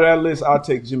 But out of that list, I'll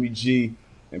take Jimmy G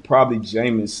and probably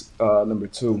Jameis number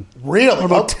 2. Really? What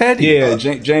about Teddy? Yeah,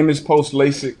 Jameis post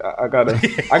LASIK. I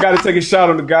gotta take a shot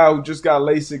on the guy who just got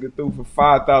LASIK and threw for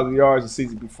 5,000 yards the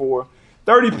season before.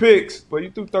 30 picks, but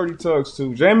you threw 30 tugs too.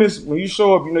 Jameis, when you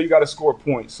show up, you got to score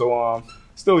points. So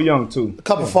still young too. A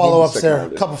couple follow-ups there.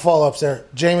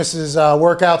 Jameis's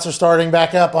workouts are starting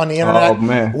back up on the internet. Oh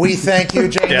man, we thank you,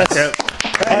 Jameis.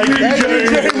 Thank you,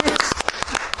 Jameis.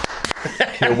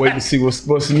 Can't wait to see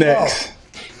what's next.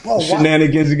 Whoa,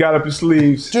 shenanigans he got up his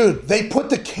sleeves. Dude, they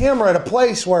put the camera at a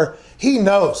place where he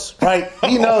knows, right?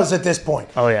 He knows at this point.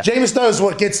 Oh, yeah. Jameis knows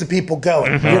what gets the people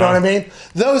going. You know what I mean?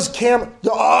 Those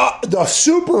the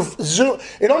super zoom,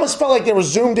 it almost felt like they were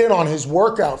zoomed in on his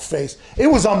workout face. It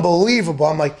was unbelievable.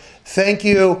 I'm like, thank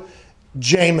you,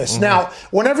 Jameis. Now,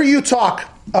 whenever you talk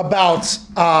about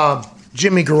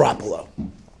Jimmy Garoppolo,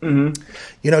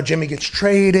 Jimmy gets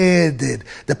traded. Did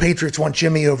the Patriots want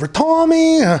Jimmy over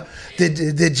Tommy?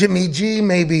 Did Jimmy G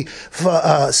maybe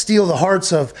steal the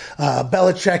hearts of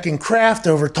Belichick and Kraft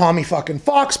over Tommy fucking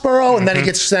Foxborough? And then he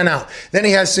gets sent out. Then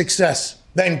he has success.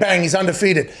 Bang, bang, he's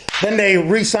undefeated. Then they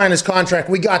re-sign his contract.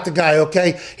 We got the guy,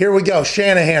 okay? Here we go.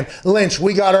 Shanahan, Lynch,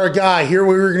 we got our guy. Here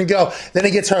we were going to go. Then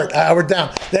he gets hurt. We're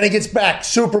down. Then he gets back.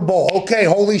 Super Bowl. Okay,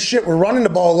 holy shit, we're running the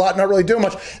ball a lot, not really doing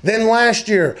much. Then last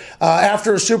year,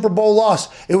 after a Super Bowl loss,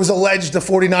 it was alleged the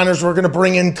 49ers were going to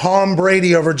bring in Tom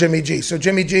Brady over Jimmy G. So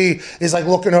Jimmy G is like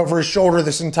looking over his shoulder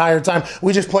this entire time.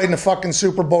 We just played in the fucking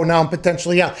Super Bowl now and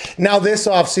potentially out. Now this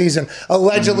offseason,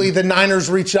 allegedly the Niners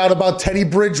reached out about Teddy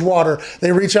Bridgewater.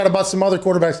 They reach out about some other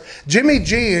quarterbacks. Jimmy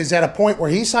G is at a point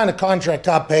where he signed a contract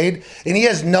top paid, and he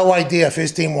has no idea if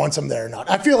his team wants him there or not.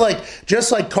 I feel like,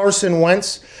 just like Carson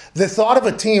Wentz, the thought of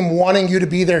a team wanting you to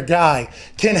be their guy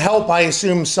can help, I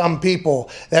assume, some people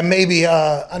that maybe,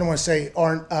 I don't want to say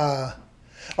aren't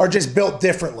are just built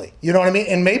differently. You know what I mean?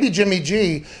 And maybe Jimmy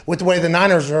G, with the way the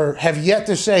Niners have yet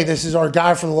to say this is our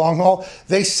guy for the long haul.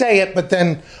 They say it, but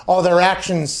then all their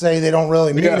actions say they don't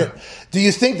really mean it. Do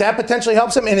you think that potentially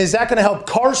helps him? And is that going to help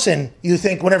Carson, you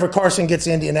think, whenever Carson gets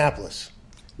to Indianapolis?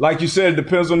 Like you said, it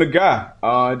depends on the guy.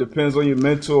 It depends on your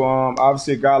mental.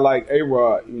 Obviously, a guy like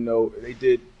A-Rod,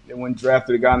 they went and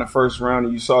drafted a guy in the first round,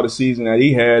 and you saw the season that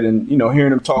he had. And,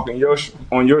 hearing him talking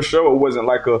on your show, it wasn't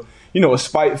like a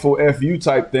spiteful FU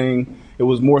type thing. It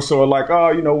was more so like,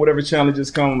 whatever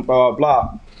challenges come, blah,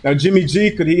 blah. Now, Jimmy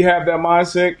G, could he have that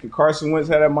mindset? Could Carson Wentz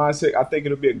have that mindset? I think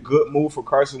it'll be a good move for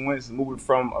Carson Wentz, moving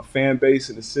from a fan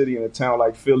base in a city and a town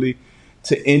like Philly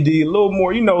to Indy, a little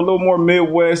more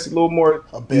Midwest, a little more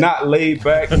not laid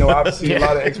back. Obviously a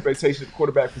lot of expectations at the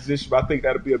quarterback position, but I think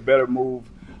that'll be a better move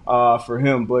for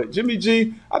him. But Jimmy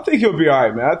G, I think he'll be all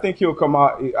right, man. I think he'll come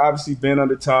out. He obviously been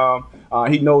under time.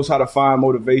 He knows how to find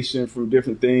motivation from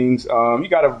different things. He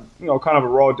got a kind of a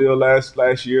raw deal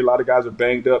last year. A lot of guys are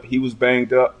banged up. He was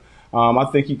banged up. I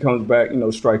think he comes back,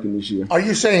 striking this year. Are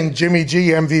you saying Jimmy G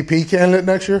MVP candidate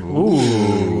next year?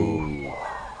 Ooh.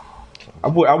 I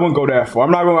wouldn't go that far.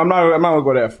 I'm not gonna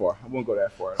go that far. I wouldn't go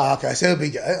that far. Okay, so it'll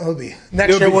be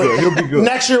next year. He'll be good.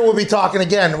 Next year we'll be talking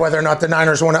again whether or not the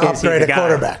Niners want to upgrade a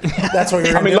quarterback. That's what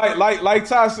you're. I mean, like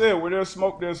Ty said, where there's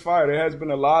smoke, there's fire. There has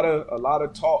been a lot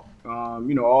of talk.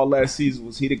 All last season,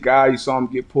 was he the guy? You saw him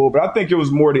get pulled, but I think it was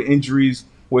more the injuries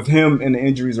with him and the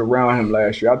injuries around him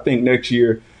last year. I think next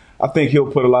year,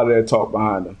 he'll put a lot of that talk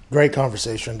behind him. Great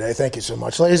conversation today. Thank you so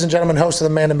much, ladies and gentlemen. Host of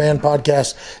the Man to Man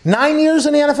podcast. 9 years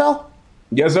in the NFL.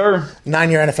 Yes, sir.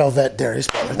 9-year NFL vet, Darius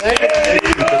Butler.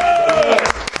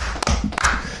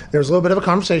 There was a little bit of a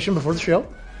conversation before the show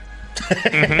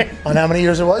on how many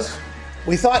years it was.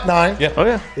 We thought 9. Yeah. Oh,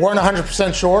 yeah. Weren't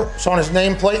 100% sure. So on his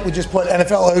nameplate, we just put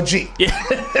NFL OG. Yeah.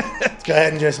 Let's go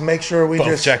ahead and just make sure we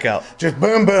just check out. Just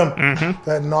boom, boom. Go ahead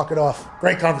and knock it off.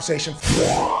 Great conversation.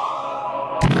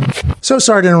 So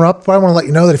sorry to interrupt, but I want to let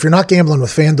you know that if you're not gambling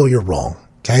with FanDuel, you're wrong.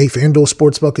 Okay, FanDuel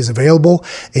Sportsbook is available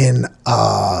in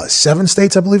 7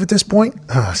 states, I believe, at this point.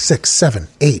 6, 7,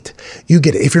 8. You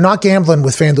get it. If you're not gambling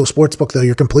with FanDuel Sportsbook, though,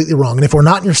 you're completely wrong. And if we're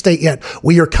not in your state yet,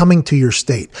 we are coming to your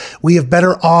state. We have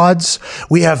better odds.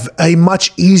 We have a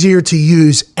much easier to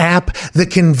use app. The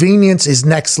convenience is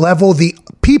next level. The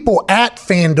people at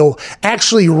FanDuel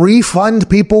actually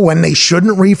refund people when they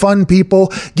shouldn't refund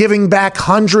people, giving back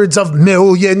hundreds of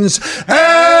millions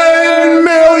and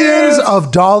millions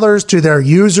of dollars to their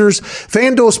users.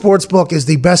 FanDuel Sportsbook is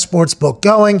the best sportsbook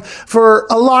going for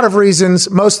a lot of reasons,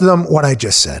 most of them what I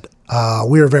just said.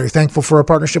 We are very thankful for our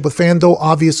partnership with FanDuel.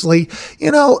 Obviously,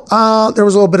 there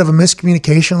was a little bit of a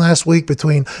miscommunication last week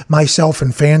between myself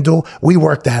and FanDuel. We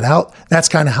worked that out. That's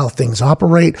kind of how things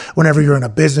operate whenever you're in a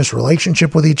business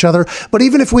relationship with each other. But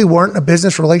even if we weren't in a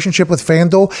business relationship with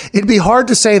FanDuel, it'd be hard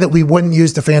to say that we wouldn't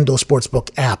use the FanDuel Sportsbook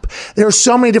app. There are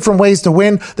so many different ways to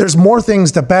win. There's more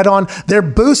things to bet on. Their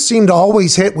boosts seem to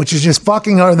always hit, which is just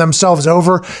fucking themselves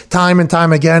over time and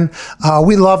time again.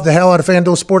 We love the hell out of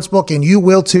FanDuel Sportsbook, and you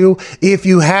will too. If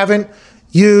you haven't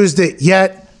used it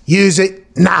yet, use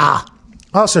it now.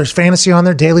 Also, there's fantasy on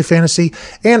there, daily fantasy,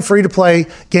 and free-to-play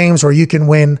games where you can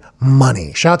win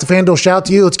money. Shout out to FanDuel. Shout out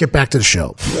to you. Let's get back to the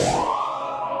show.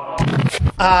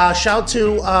 Shout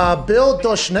to Bill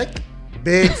Juszczyk.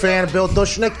 Big fan of Bill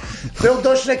Juszczyk. Bill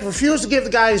Juszczyk refused to give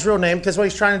the guy his real name because what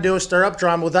he's trying to do is stir up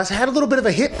drama with us. I had a little bit of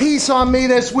a hit piece on me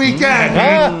this weekend.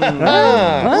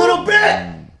 A little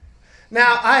bit.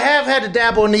 Now, I have had to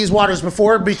dabble in these waters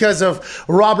before because of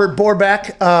Robert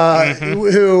Borbeck,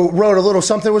 who wrote a little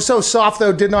something. It was so soft,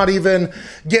 though, did not even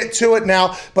get to it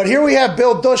now. But here we have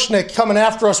Bill Juszczyk coming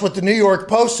after us with the New York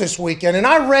Post this weekend. And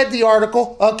I read the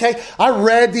article, okay? I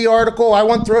read the article. I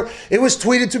went through it. It was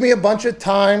tweeted to me a bunch of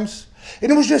times.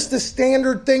 And it was just the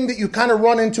standard thing that you kind of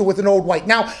run into with an old white.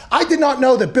 Now, I did not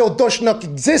know that Bill Juszczyk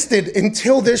existed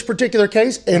until this particular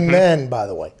case. And then, by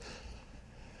the way,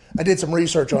 I did some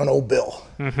research on old Bill.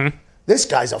 This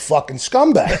guy's a fucking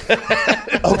scumbag.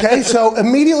 Okay, so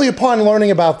immediately upon learning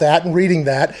about that and reading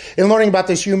that and learning about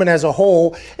this human as a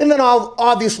whole, and then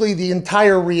obviously the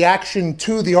entire reaction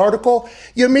to the article,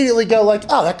 you immediately go like,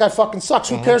 oh, that guy fucking sucks.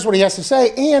 Who cares what he has to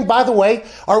say? And by the way,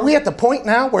 are we at the point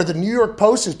now where the New York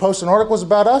Post is posting articles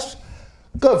about us?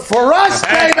 Good for us,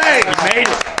 baby! We made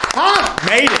it. Huh?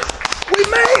 Made it. We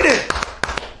made it!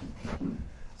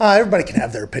 Everybody can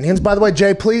have their opinions. By the way,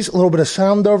 Jay, please, a little bit of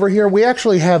sound over here. We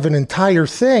actually have an entire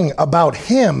thing about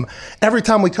him every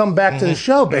time we come back to the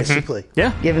show, basically.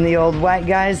 Yeah. Giving the old white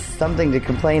guys something to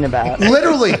complain about.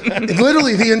 Literally,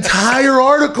 the entire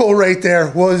article right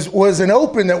there was an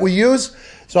open that we use.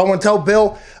 So I want to tell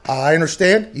Bill, I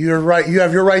understand. You're right. You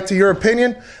have your right to your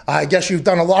opinion. I guess you've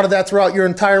done a lot of that throughout your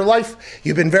entire life.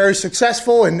 You've been very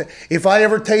successful. And if I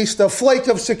ever taste a flake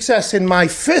of success in my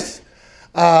 5th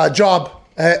job,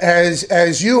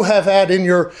 as you have had in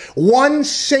your one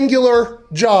singular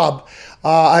job,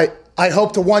 I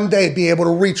hope to one day be able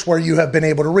to reach where you have been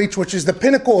able to reach, which is the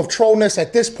pinnacle of trollness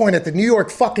at this point at the New York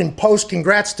fucking Post.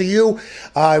 Congrats to you.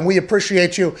 And we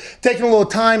appreciate you taking a little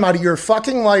time out of your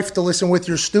fucking life to listen with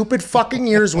your stupid fucking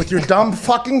ears, with your dumb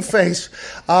fucking face,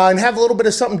 and have a little bit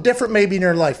of something different maybe in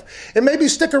your life. And maybe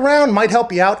stick around, might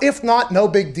help you out. If not, no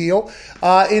big deal.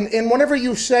 And whenever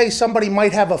you say somebody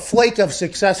might have a flake of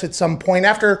success at some point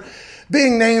after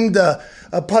being named a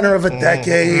punter of a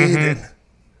decade, and,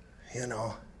 you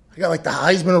know, I got like the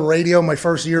Heisman of radio my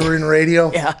first year in radio.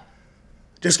 Yeah.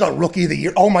 Just got Rookie of the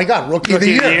Year. Oh my God, Rookie of the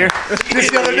Year.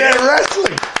 Just the other day in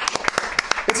wrestling.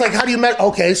 It's like, how do you measure?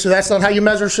 Okay, so that's not how you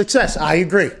measure success. I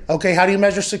agree. Okay, how do you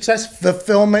measure success?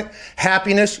 Fulfillment,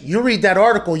 happiness. You read that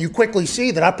article, you quickly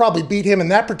see that I probably beat him in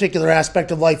that particular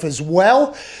aspect of life as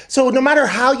well. So no matter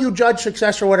how you judge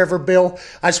success or whatever, Bill,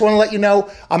 I just want to let you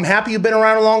know, I'm happy you've been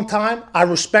around a long time. I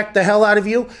respect the hell out of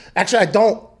you. Actually, I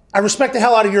don't. I respect the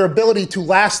hell out of your ability to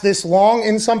last this long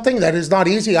in something that is not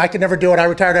easy. I could never do it. I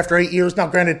retired after 8 years. Now,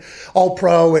 granted, all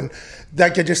pro, and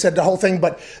that kid just said the whole thing.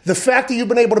 But the fact that you've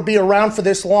been able to be around for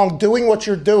this long doing what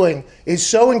you're doing is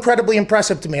so incredibly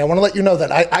impressive to me. I want to let you know that.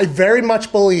 I very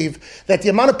much believe that the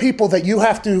amount of people that you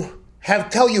have to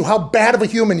tell you how bad of a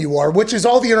human you are, which is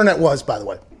all the internet was, by the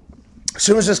way. As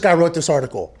soon as this guy wrote this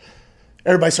article,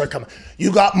 everybody started coming.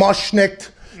 You got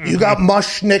mushnicked. You got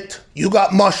mushnicked. You got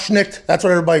mushnicked. That's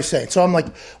what everybody's saying. So I'm like,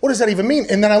 what does that even mean?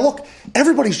 And then I look,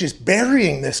 everybody's just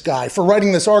burying this guy for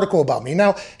writing this article about me.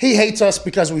 Now, he hates us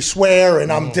because we swear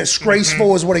and I'm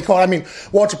disgraceful is what he called it. I mean,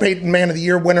 Walter Payton, Man of the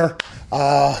Year winner,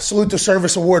 Salute to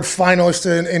Service Award finalist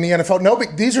in the NFL. No,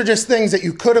 but these are just things that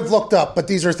you could have looked up, but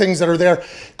these are things that are there.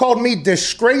 Called me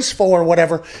disgraceful or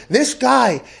whatever. This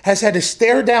guy has had to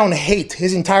stare down hate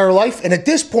his entire life. And at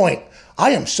this point,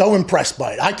 I am so impressed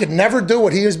by it. I could never do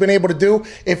what he has been able to do.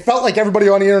 It felt like everybody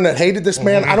on the internet hated this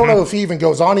man. I don't know if he even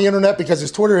goes on the internet because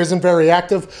his Twitter isn't very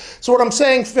active. So what I'm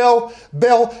saying, Phil,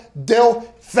 Bill, Dill,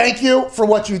 thank you for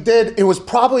what you did. It was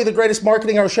probably the greatest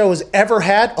marketing our show has ever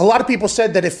had. A lot of people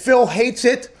said that if Phil hates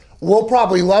it, we'll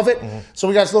probably love it. So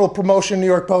we got this little promotion, New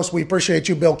York Post. We appreciate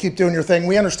you, Bill. Keep doing your thing.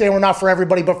 We understand we're not for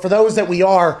everybody, but for those that we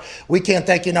are, we can't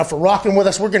thank you enough for rocking with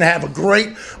us. We're going to have a great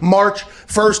March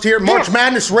 1st here. March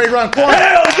Madness right around the corner.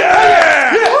 Hell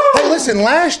yeah! Hey, listen,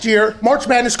 last year, March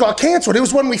Madness got canceled. It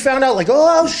was when we found out, like,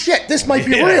 oh, shit, this might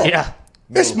be real. Yeah.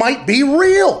 This might be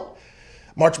real.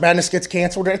 March Madness gets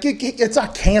canceled. It's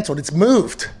not canceled. It's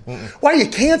moved. Why are you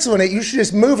canceling it? You should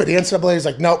just move it. The NCAA is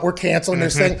like, no, we're canceling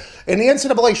this thing. And the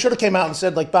NCAA should have came out and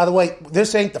said, like, by the way,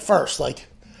 this ain't the first. Like,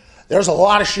 there's a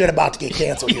lot of shit about to get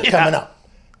canceled here coming up.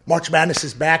 March Madness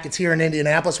is back. It's here in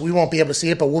Indianapolis. We won't be able to see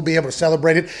it, but we'll be able to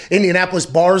celebrate it. Indianapolis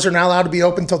bars are now allowed to be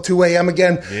open until 2 a.m.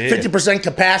 again. 50%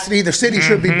 capacity. The city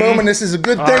should be booming. This is a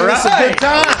good thing. This is a good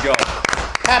time.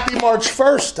 Happy March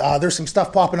 1st. There's some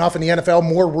stuff popping off in the NFL.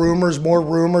 More rumors.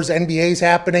 NBA's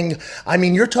happening. I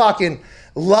mean, you're talking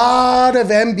a lot of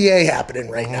NBA happening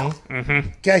right now.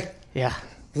 Okay? Yeah.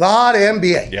 A lot of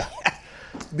NBA. Yeah.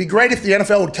 It'd be great if the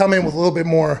NFL would come in with a little bit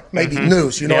more, maybe,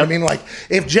 news. You know what I mean? Like,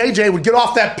 if JJ would get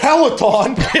off that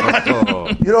Peloton.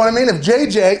 You know what I mean? If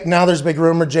JJ, now there's a big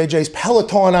rumor, JJ's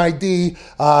Peloton ID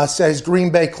says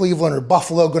Green Bay, Cleveland, or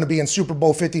Buffalo going to be in Super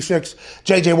Bowl 56.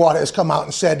 JJ Watt has come out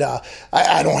and said,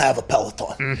 I don't have a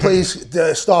Peloton. Please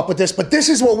stop with this. But this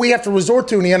is what we have to resort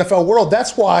to in the NFL world.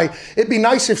 That's why it'd be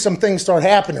nice if some things start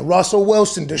happening. Russell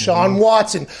Wilson, Deshaun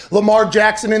Watson, Lamar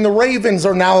Jackson, and the Ravens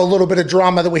are now a little bit of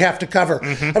drama that we have to cover.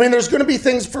 I mean, there's going to be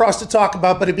things for us to talk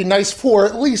about, but it'd be nice for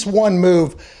at least one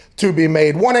move to be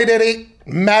made.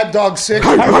 1-888 Dog 6.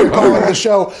 We're calling the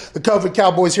show the COVID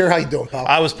Cowboys here. How you doing, pal?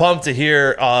 I was pumped to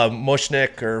hear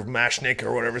Mushnick or Mashnick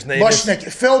or whatever his name is.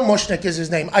 Phil Mushnick is his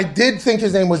name. I did think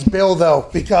his name was Bill, though,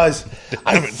 because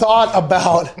I thought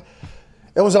about...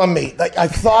 It was on me. Like, I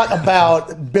thought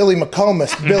about Billy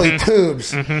McComas, Billy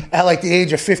Tubes, at like the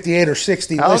age of 58 or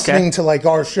 60, listening to like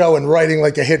our show and writing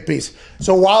like a hit piece.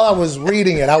 So while I was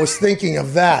reading it, I was thinking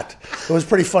of that. It was a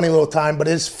pretty funny little time, but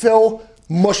it's Phil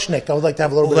Mushnick. I would like to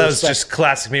have a little bit of respect. That was just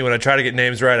classic me. When I try to get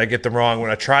names right, I get them wrong.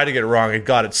 When I try to get it wrong, I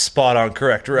got it spot on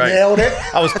correct, right? Nailed it.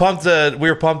 I was pumped. We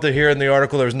were pumped to hear in the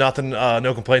article there was nothing,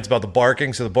 no complaints about the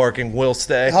barking, so the barking will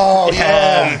stay. Oh,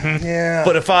 yeah. Yeah.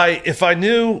 But if I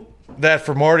knew that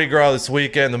for Mardi Gras this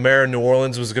weekend, the mayor of New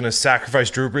Orleans was going to sacrifice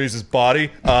Drew Brees'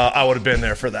 body, I would have been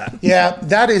there for that. Yeah,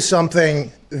 that is something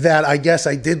that I guess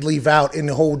I did leave out in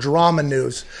the whole drama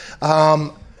news.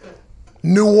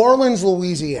 New Orleans,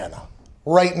 Louisiana,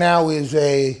 right now is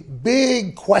a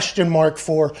big question mark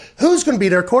for who's going to be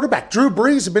their quarterback. Drew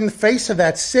Brees has been the face of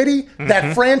that city,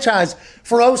 that franchise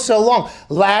for oh so long.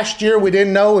 Last year, we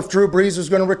didn't know if Drew Brees was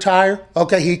going to retire.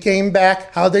 Okay, he came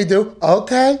back. How'd they do?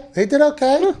 Okay, they did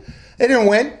okay. They didn't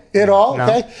win at all. No.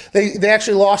 Okay, they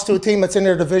actually lost to a team that's in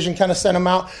their division, kind of sent them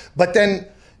out. But then,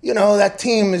 you know, that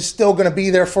team is still going to be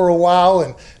there for a while.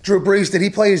 And Drew Brees, did he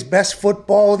play his best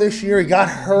football this year? He got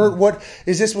hurt. What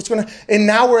is this? What's going to? And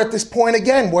now we're at this point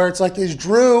again where it's like, is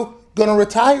Drew going to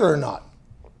retire or not?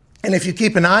 And if you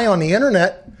keep an eye on the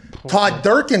internet, Todd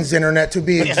Durkin's internet to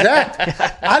be exact,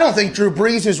 I don't think Drew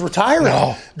Brees is retiring.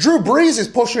 No. Drew Brees is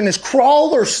pushing his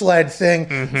crawler sled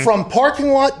thing from parking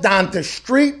lot down to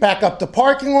street, back up to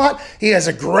parking lot. He has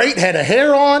a great head of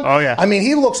hair on. Oh, yeah. I mean,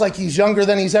 he looks like he's younger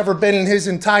than he's ever been in his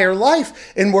entire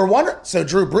life. And we're wondering, so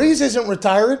Drew Brees isn't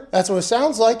retiring. That's what it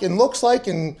sounds like and looks like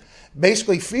and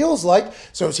basically feels like.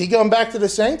 So is he going back to the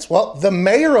Saints? Well, the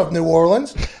mayor of New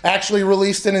Orleans actually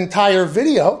released an entire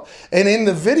video. And in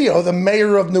the video, the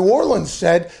mayor of New Orleans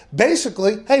said,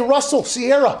 basically, hey, Russell,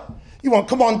 Sierra, you want to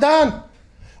come on down?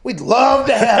 We'd love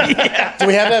to have you. Yeah. Do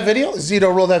we have that video?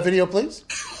 Zito, roll that video, please.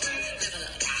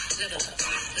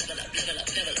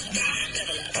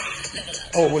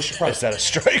 Oh, we should probably. Is that a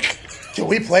strike? Can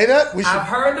we play that? We should. I've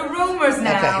heard the rumors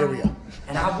now. Okay, here we go.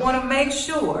 And I want to make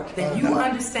sure that you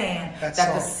understand that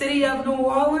the city of New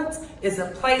Orleans is a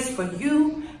place for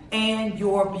you and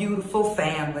your beautiful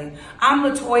family. I'm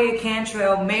LaToya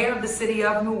Cantrell, mayor of the city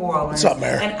of New Orleans. What's up,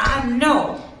 Mayor? And I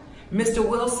know, Mr.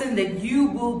 Wilson, that you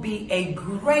will be a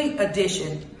great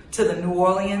addition to the New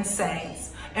Orleans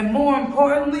Saints. And more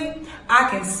importantly, I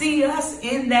can see us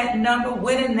in that number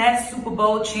winning that Super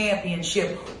Bowl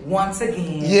championship once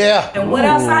again. Yeah. And what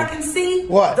else I can see?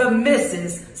 What? The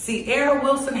Mrs. Sierra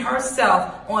Wilson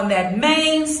herself on that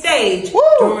main stage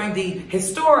during the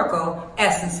historical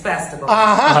Essence Festival.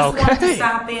 I just want to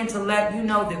stop in to let you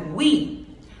know that we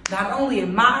not only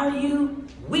admire you,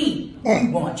 we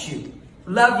want you.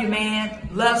 Love you, man.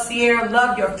 Love Sierra.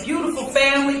 Love your beautiful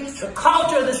family. The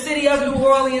culture of the city of New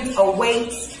Orleans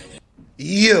awaits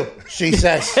you, she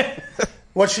says.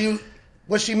 What she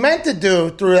meant to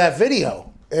do through that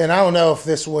video, and I don't know if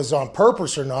this was on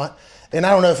purpose or not, and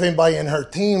I don't know if anybody in her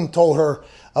team told her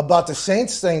about the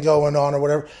Saints thing going on or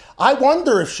whatever. I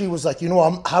wonder if she was like, you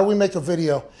know, how do we make a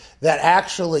video that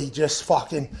actually just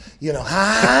fucking, you know,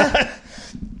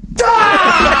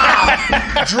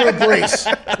 Drew Brees.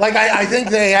 Like, I think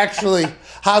they actually,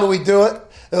 how do we do it?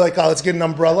 They're like, oh, let's get an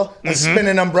umbrella, a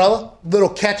spinning umbrella, little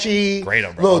catchy, great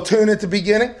umbrella, little tune at the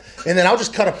beginning. And then I'll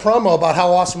just cut a promo about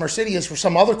how awesome our city is for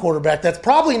some other quarterback that's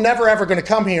probably never, ever going to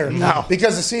come here. No.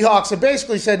 Because the Seahawks have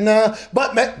basically said, nah.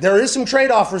 But there is some trade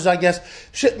offers, I guess.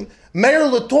 Mayor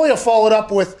LaToya followed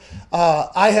up with,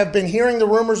 I have been hearing the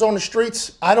rumors on the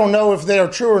streets. I don't know if they are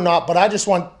true or not, but I just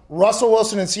want Russell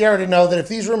Wilson and Sierra to know that if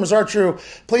these rumors are true,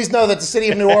 please know that the city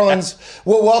of New Orleans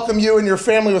will welcome you and your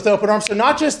family with open arms. So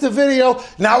not just the video,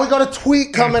 now we got a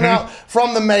tweet coming out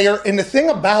from the mayor. And the thing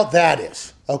about that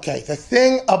is,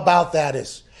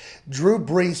 Drew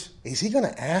Brees, is he going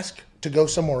to ask to go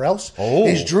somewhere else? Oh.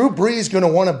 Is Drew Brees going to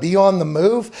want to be on the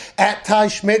move? At Ty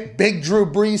Schmidt, big Drew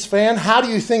Brees fan. How do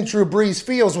you think Drew Brees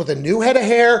feels with a new head of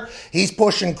hair? He's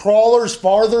pushing crawlers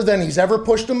farther than he's ever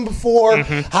pushed them before.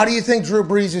 How do you think Drew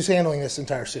Brees is handling this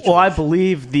entire situation? Well, I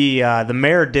believe the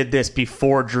mayor did this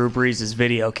before Drew Brees'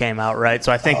 video came out, right?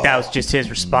 So I think that was just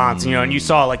his response. You know, and you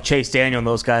saw like Chase Daniel and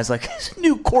those guys like, it's a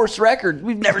new course record.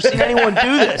 We've never seen anyone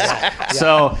do this.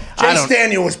 So Chase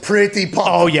Daniel was pretty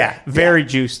pumped. Oh yeah, very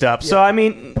juiced up. So I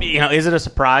mean, you know, is it a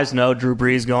surprise? No, Drew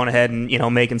Brees going ahead and, you know,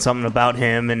 making something about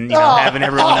him and, you know, having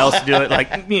everyone else do it.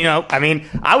 Like, you know, I mean,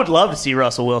 I would love to see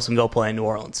Russell Wilson go play in New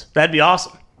Orleans. That'd be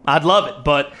awesome. I'd love it.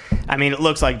 But, I mean, it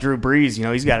looks like Drew Brees, you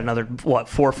know, he's got another, 4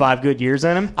 or 5 good years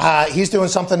in him? He's doing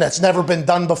something that's never been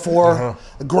done before.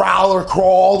 Growler,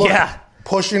 crawler. Yeah.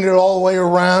 Pushing it all the way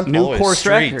around. New course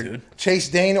record. Dude. Chase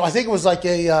Daniel. I think it was like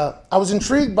I was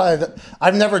intrigued by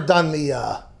I've never done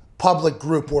the public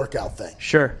group workout thing.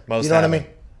 Sure. Most you know what I mean?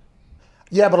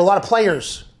 Yeah, but a lot of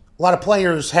players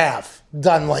have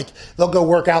done, like, they'll go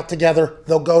work out together.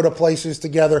 They'll go to places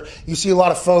together. You see a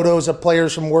lot of photos of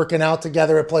players from working out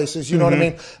together at places. You know what I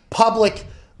mean? Public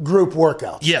group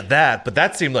workouts. Yeah, but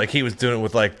that seemed like he was doing it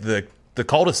with like the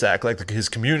cul-de-sac, like his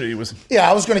community was. Yeah,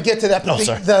 I was going to get to that. But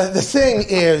the thing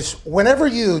is, whenever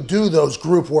you do those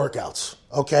group workouts,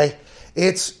 okay,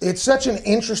 it's such an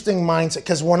interesting mindset.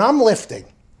 Because when I'm lifting,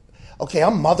 Okay,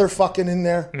 I'm motherfucking in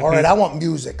there. All right, I want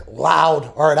music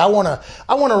loud. All right, I want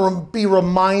to be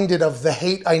reminded of the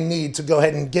hate I need to go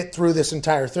ahead and get through this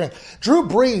entire thing. Drew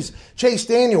Brees, Chase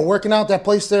Daniel working out that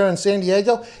place there in San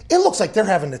Diego. It looks like they're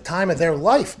having the time of their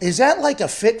life. Is that like a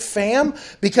fit fam?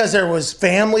 Because there was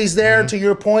families there, to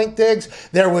your point, Diggs.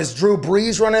 There was Drew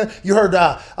Brees running. You heard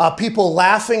people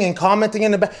laughing and commenting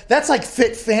in the back. That's like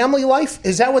fit family life?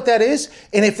 Is that what that is?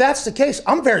 And if that's the case,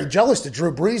 I'm very jealous that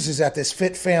Drew Brees is at this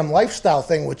fit fam lifestyle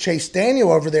thing with Chase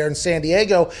Daniel over there in San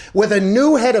Diego with a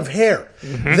new head of hair.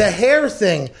 The hair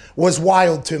thing was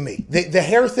wild to me. The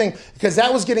hair thing, because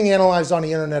that was getting analyzed on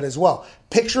the internet as well.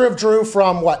 Picture of Drew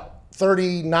from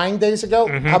 39 days ago?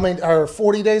 Or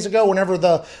 40 days ago, whenever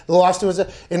the loss to his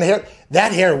in the hair.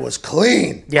 That hair was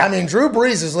clean. Yeah. I mean, Drew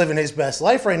Brees is living his best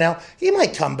life right now. He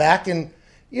might come back and,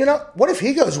 what if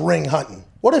he goes ring hunting?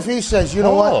 What if he says, you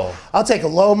know what, I'll take a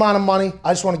low amount of money.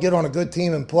 I just want to get on a good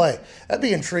team and play. That'd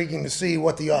be intriguing to see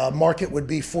what the market would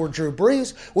be for Drew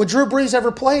Brees. Would Drew Brees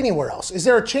ever play anywhere else? Is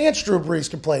there a chance Drew Brees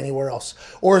could play anywhere else?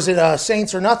 Or is it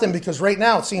Saints or nothing? Because right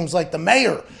now it seems like the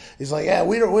mayor is like, yeah,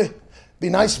 we be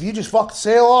nice if you just fucking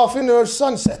sail off into a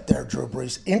sunset there, Drew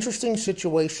Brees. Interesting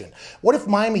situation. What if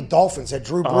Miami Dolphins had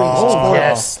Drew Brees?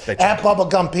 Yes. At Bubba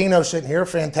Gumpino sitting here.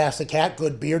 Fantastic hat.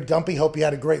 Good beard. Gumpy, hope you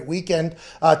had a great weekend.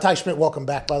 Ty Schmidt, welcome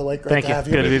back, by the way. Great to have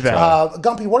you. Good to be back.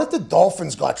 Gumpy, what if the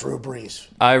Dolphins got Drew Brees?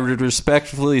 I would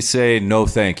respectfully say no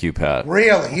thank you, Pat.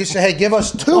 Really? You say, hey, give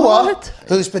us Tua,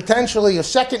 who's potentially a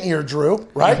second-year Drew,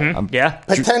 right? Yeah.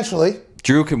 Potentially.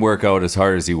 Drew can work out as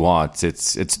hard as he wants.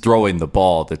 It's throwing the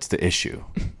ball that's the issue.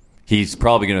 He's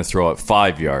probably going to throw it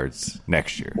 5 yards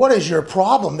next year. What is your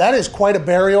problem? That is quite a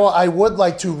burial. I would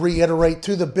like to reiterate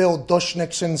to the Bill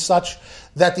Dushnicks and such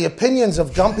that the opinions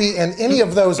of Gumpy and any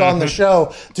of those on the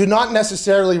show do not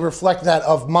necessarily reflect that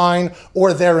of mine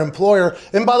or their employer.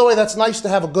 And by the way, that's nice to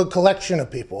have a good collection of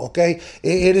people, okay?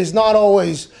 It is not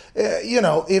always,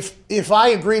 if I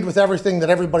agreed with everything that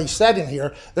everybody said in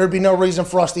here, there'd be no reason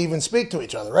for us to even speak to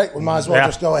each other, right? We might as well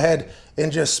just go ahead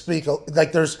and just speak.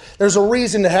 Like there's a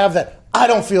reason to have that. I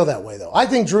don't feel that way, though. I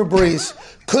think Drew Brees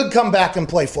could come back and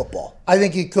play football. I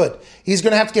think he could. He's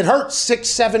going to have to get hurt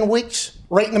 6-7 weeks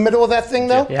right in the middle of that thing,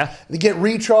 though. Yeah. To get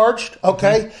recharged,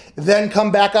 okay, then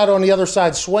come back out on the other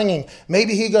side swinging.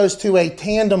 Maybe he goes to a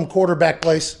tandem quarterback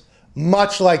place,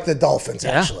 much like the Dolphins,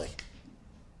 actually.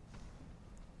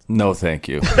 No, thank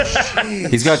you.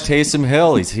 He's got Taysom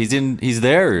Hill. He's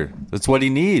there. That's what he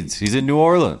needs. He's in New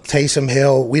Orleans. Taysom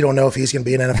Hill, we don't know if he's going to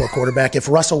be an NFL quarterback. If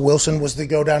Russell Wilson was to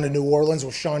go down to New Orleans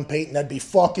with Sean Payton, that'd be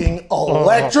fucking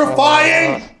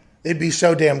electrifying. It'd be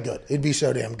so damn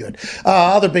good.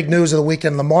 Other big news of the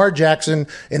weekend, Lamar Jackson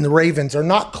and the Ravens are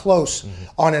not close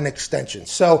on an extension.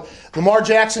 So Lamar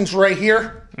Jackson's right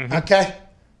here, okay,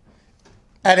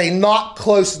 at a not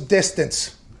close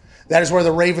distance. That is where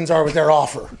the Ravens are with their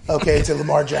offer, okay, to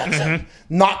Lamar Jackson.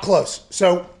 Not close.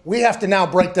 So we have to now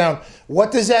break down,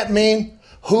 what does that mean?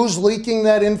 Who's leaking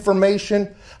that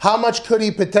information? How much could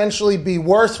he potentially be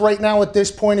worth right now at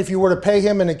this point if you were to pay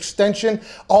him an extension?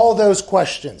 All those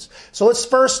questions. So let's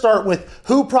first start with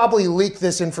who probably leaked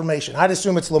this information. I'd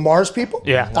assume it's Lamar's people.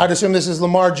 Yeah. I'd assume this is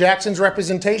Lamar Jackson's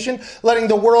representation, letting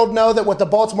the world know that what the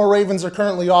Baltimore Ravens are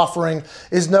currently offering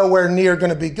is nowhere near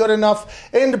going to be good enough,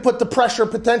 and to put the pressure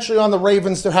potentially on the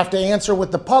Ravens to have to answer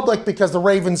with the public because the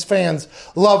Ravens fans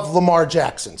love Lamar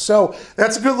Jackson. So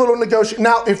that's a good little negotiation.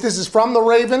 Now, if this is from the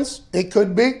Ravens, it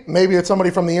could be. Maybe it's somebody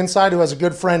from the inside who has a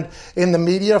good friend in the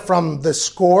media from the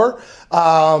Score.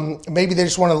 Maybe they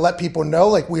just want to let people know,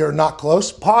 like, we are not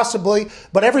close, possibly.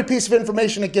 But every piece of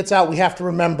information that gets out, we have to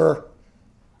remember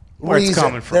where it's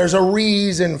coming from. There's a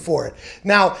reason for it.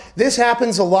 Now, this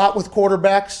happens a lot with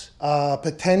quarterbacks.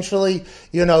 Potentially,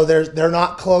 they're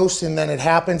not close, and then it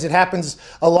happens. It happens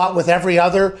a lot with every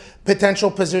other potential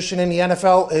position in the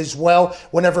NFL as well.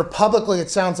 Whenever publicly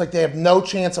it sounds like they have no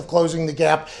chance of closing the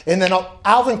gap. And then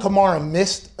Alvin Kamara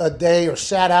missed a day or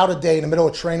sat out a day in the middle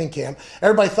of training camp.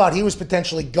 Everybody thought he was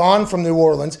potentially gone from New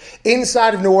Orleans.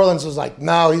 Inside of New Orleans was like,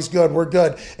 no, he's good, we're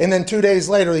good. And then 2 days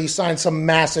later, he signed some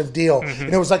massive deal.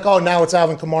 And it was like, oh, now it's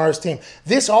Alvin Kamara's team.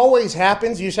 This always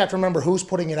happens. You just have to remember who's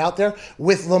putting it out there.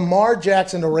 With Lamar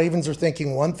Jackson, the Ravens are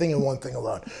thinking one thing and one thing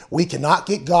alone. We cannot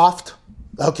get goffed.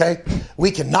 Okay? We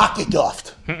cannot get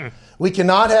goffed. We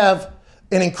cannot have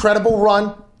an incredible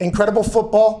run, incredible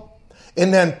football,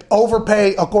 and then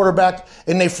overpay a quarterback,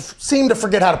 and they seem to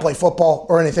forget how to play football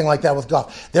or anything like that with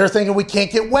Goff. They're thinking we can't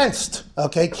get Wentz.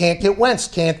 Okay? Can't get Wentz.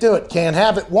 Can't do it. Can't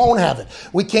have it. Won't have it.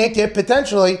 We can't get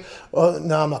potentially,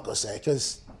 no, I'm not going to say it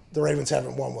because the Ravens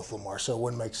haven't won with Lamar, so it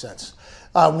wouldn't make sense.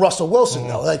 Russell Wilson,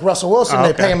 though. Like Russell Wilson,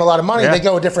 they pay him a lot of money. Yeah. They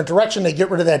go a different direction. They get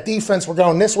rid of that defense. We're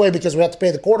going this way because we have to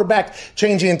pay the quarterback,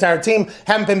 change the entire team.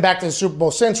 Haven't been back to the Super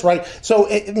Bowl since, right? So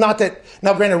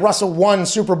now granted, Russell won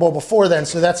Super Bowl before then,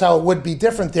 so that's how it would be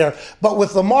different there. But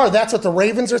with Lamar, that's what the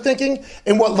Ravens are thinking.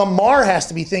 And what Lamar has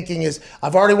to be thinking is,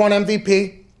 I've already won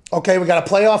MVP. Okay, we got a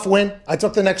playoff win. I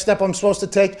took the next step I'm supposed to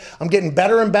take. I'm getting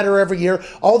better and better every year.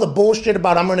 All the bullshit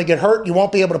about I'm going to get hurt, you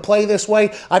won't be able to play this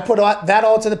way, I put that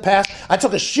all to the past. I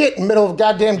took a shit in the middle of a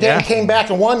goddamn game, came back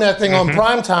and won that thing on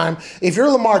prime time. If you're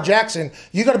Lamar Jackson,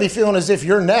 you got to be feeling as if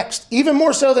you're next. Even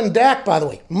more so than Dak, by the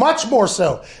way. Much more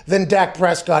so than Dak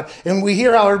Prescott. And we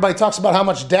hear how everybody talks about how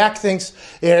much Dak thinks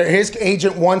his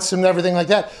agent wants him and everything like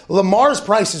that. Lamar's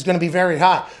price is going to be very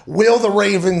high. Will the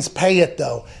Ravens pay it,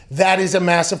 though? That is a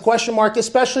massive question mark,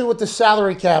 especially with the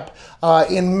salary cap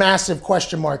in massive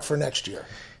question mark for next year.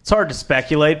 It's hard to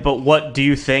speculate, but what do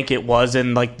you think it was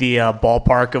in like the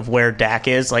ballpark of where Dak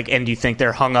is? Like, and do you think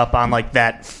they're hung up on like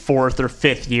that 4th or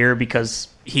 5th year because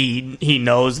he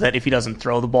knows that if he doesn't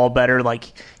throw the ball better, like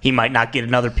he might not get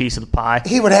another piece of the pie?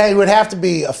 He would have to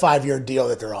be a 5-year deal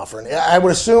that they're offering. I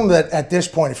would assume that at this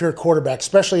point, if you're a quarterback,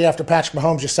 especially after Patrick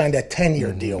Mahomes just signed that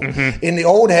 10-year deal. In the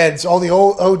old heads, all the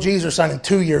old OGs are signing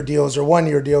 2-year deals or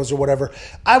 1-year deals or whatever.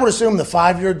 I would assume the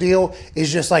 5-year deal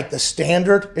is just like the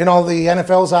standard in all the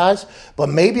NFL's eyes. But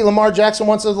maybe Lamar Jackson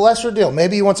wants a lesser deal.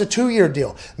 Maybe he wants a 2-year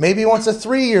deal. Maybe he wants a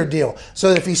 3-year deal. So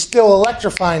that if he's still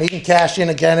electrifying, he can cash in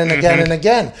again and again and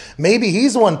again. Maybe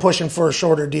he's the one pushing for a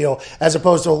shorter deal as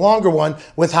opposed to a longer one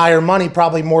with higher money,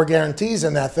 probably more guarantees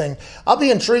in that thing. I'll be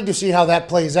intrigued to see how that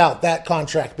plays out, that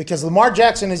contract, because Lamar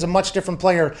Jackson is a much different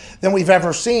player than we've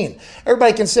ever seen.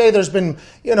 Everybody can say there's been,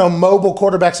 mobile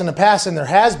quarterbacks in the past, and there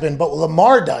has been, but what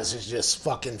Lamar does is just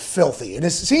fucking filthy. And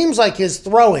it seems like his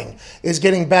throwing is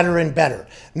getting better and better.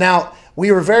 Now, we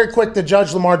were very quick to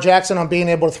judge Lamar Jackson on being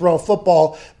able to throw a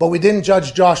football, but we didn't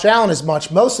judge Josh Allen as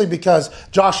much, mostly because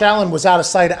Josh Allen was out of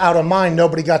sight, out of mind.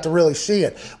 Nobody got to really see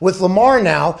it. With Lamar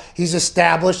now, he's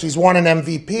established. He's won an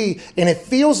MVP, and it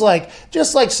feels like,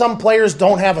 just like some players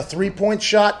don't have a three-point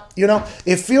shot,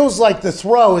 it feels like the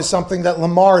throw is something that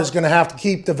Lamar is going to have to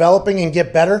keep developing and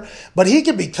get better, but he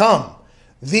could become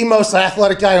the most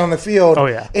athletic guy on the field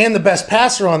and the best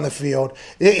passer on the field.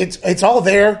 It's all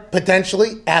there,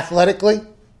 potentially, athletically,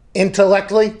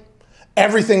 intellectually,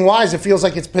 everything-wise. It feels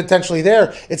like it's potentially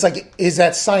there. It's like, is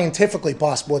that scientifically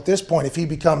possible at this point if he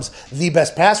becomes the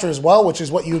best passer as well, which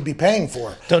is what you would be paying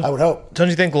for, I would hope. Don't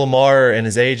you think Lamar and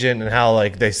his agent and how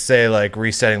they say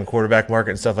resetting the quarterback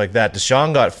market and stuff like that,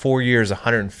 Deshaun got 4 years,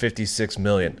 $156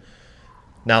 million.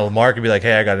 Now Lamar could be like,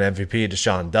 hey, I got an MVP.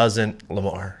 Deshaun doesn't.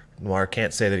 Lamar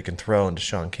can't say that he can throw, and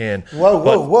Deshaun can.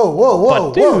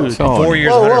 Whoa. Dude, 4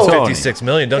 years, $156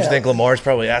 million. Don't you think Lamar's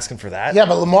probably asking for that? Yeah,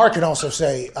 but Lamar can also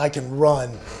say, I can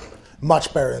run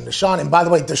much better than Deshaun. And by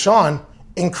the way, Deshaun,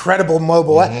 incredible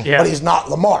mobile, but he's not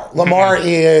Lamar. Lamar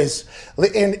is,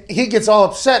 and he gets all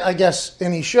upset, I guess,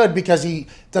 and he should, because he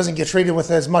doesn't get treated with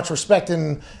as much respect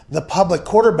in the public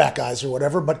quarterback eyes or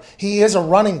whatever, but he is a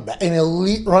running back, an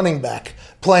elite running back,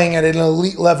 playing at an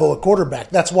elite level of quarterback.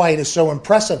 That's why it is so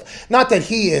impressive. Not that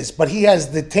he is, but he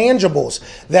has the tangibles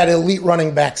that elite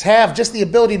running backs have, just the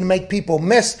ability to make people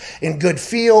miss in good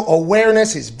feel,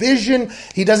 awareness, his vision.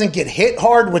 He doesn't get hit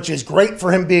hard, which is great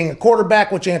for him being a quarterback,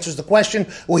 which answers the question,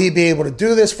 will he be able to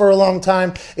do this for a long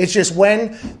time? It's just,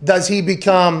 when does he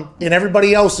become, in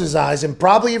everybody else's eyes, and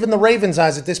probably even the Ravens'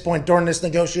 eyes at this point during this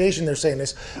negotiation, they're saying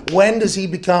this, when does he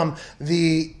become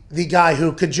the guy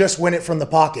who could just win it from the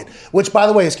pocket, which, by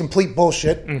the way, is complete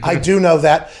bullshit. I do know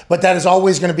that, but that is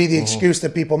always going to be the excuse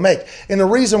that people make. And the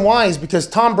reason why is because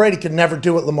Tom Brady could never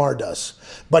do what Lamar does.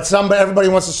 But everybody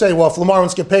wants to say, well, if Lamar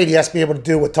wants to get paid, he has to be able to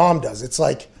do what Tom does. It's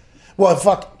like, well,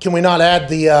 fuck, can we not add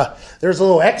there's a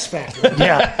little X factor.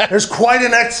 Yeah. There's quite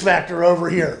an X factor over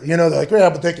here. They're like, yeah,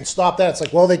 but they can stop that. It's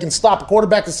like, well, they can stop a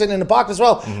quarterback that's sitting in the pocket as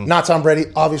well. Not Tom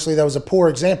Brady. Obviously, that was a poor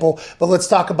example. But let's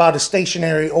talk about a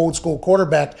stationary, old school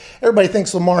quarterback. Everybody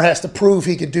thinks Lamar has to prove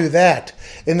he could do that,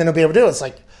 and then he'll be able to do it. It's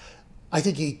like, I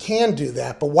think he can do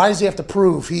that, but why does he have to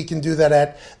prove he can do that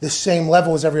at the same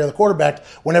level as every other quarterback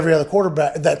when every other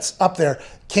quarterback that's up there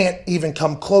can't even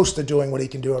come close to doing what he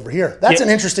can do over here? That's an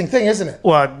interesting thing, isn't it?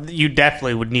 Well, you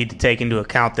definitely would need to take into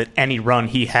account that any run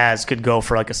he has could go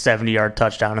for like a 70-yard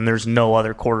touchdown, and there's no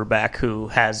other quarterback who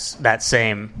has that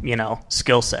same,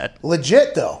 skill set.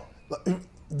 Legit, though.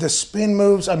 The spin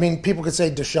moves, I mean, people could say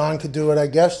Deshaun could do it, I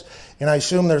guess, and I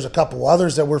assume there's a couple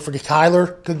others that were for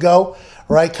Kyler could go,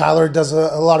 right? Kyler does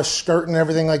a lot of skirt and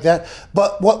everything like that.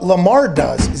 But what Lamar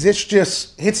does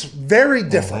is it's very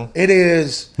different. It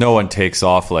is. No one takes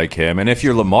off like him. And if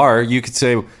you're Lamar, you could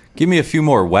say, give me a few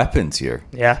more weapons here.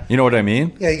 Yeah. You know what I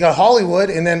mean? Yeah, you got Hollywood,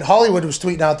 and then Hollywood was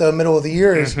tweeting out the middle of the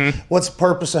year is, what's the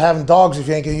purpose of having dogs if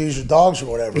you ain't going to use your dogs or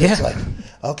whatever? Yeah. It's like,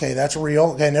 okay, that's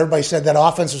real. Okay, and everybody said that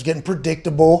offense was getting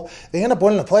predictable. They end up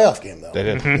winning the playoff game, though. They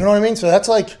did. You know what I mean? So that's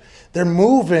like they're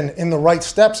moving in the right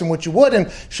steps in what you would.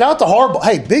 And shout out to Harbaugh.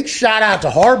 Hey, big shout out to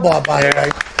Harbaugh, by the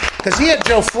way, because he had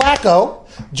Joe Flacco.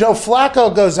 Joe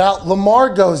Flacco goes out,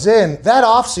 Lamar goes in. That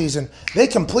offseason, they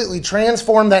completely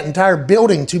transformed that entire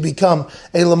building to become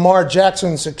a Lamar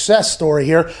Jackson success story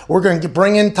here. We're going to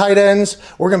bring in tight ends.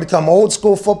 We're going to become old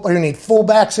school football. We need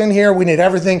fullbacks in here. We need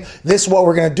everything. This is what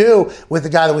we're going to do with the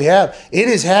guy that we have. It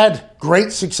has had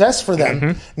great success for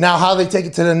them. Now, how they take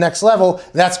it to the next level,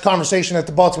 that's a conversation that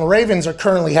the Baltimore Ravens are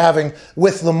currently having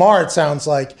with Lamar, it sounds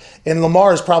like. And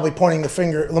Lamar is probably pointing the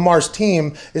finger, Lamar's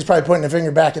team is probably pointing the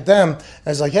finger back at them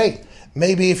as like, hey,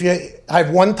 maybe if I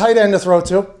have one tight end to throw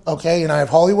to, okay, and I have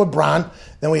Hollywood Brown,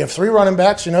 then we have 3 running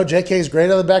backs. You know, JK is great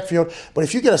out of the backfield. But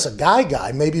if you get us a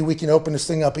guy, maybe we can open this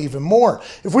thing up even more.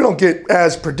 If we don't get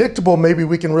as predictable, maybe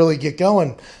we can really get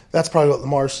going. That's probably what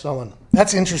Lamar's selling.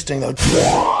 That's interesting, though.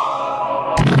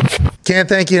 Can't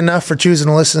thank you enough for choosing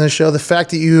to listen to this show. The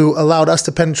fact that you allowed us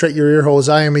to penetrate your ear holes,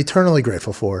 I am eternally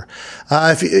grateful for.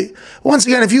 Once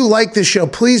again, if you like this show,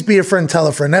 please be a friend, tell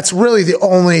a friend. That's really the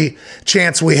only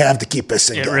chance we have to keep this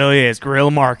thing going. It really is.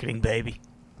 Guerrilla marketing, baby.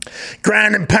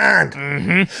 Grind and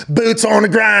pound. Boots on the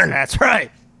grind. That's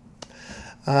right.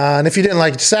 And if you didn't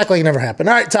like it, just act like it never happened.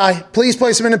 All right, Ty, please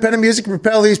play some independent music and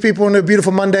propel these people into a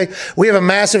beautiful Monday. We have a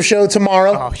massive show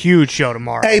tomorrow. Oh, huge show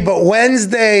tomorrow. Hey, but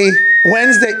Wednesday,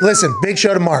 listen, big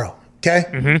show tomorrow,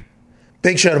 okay?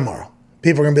 Big show tomorrow.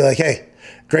 People are going to be like, hey,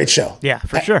 great show. Yeah,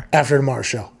 for sure. After tomorrow's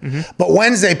show. But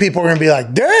Wednesday, people are going to be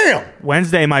like, damn.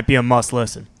 Wednesday might be a must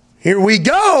listen. Here we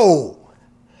go.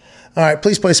 All right,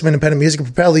 please play some independent music and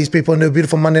propel these people into a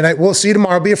beautiful Monday night. We'll see you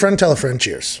tomorrow. Be a friend, tell a friend.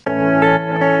 Cheers.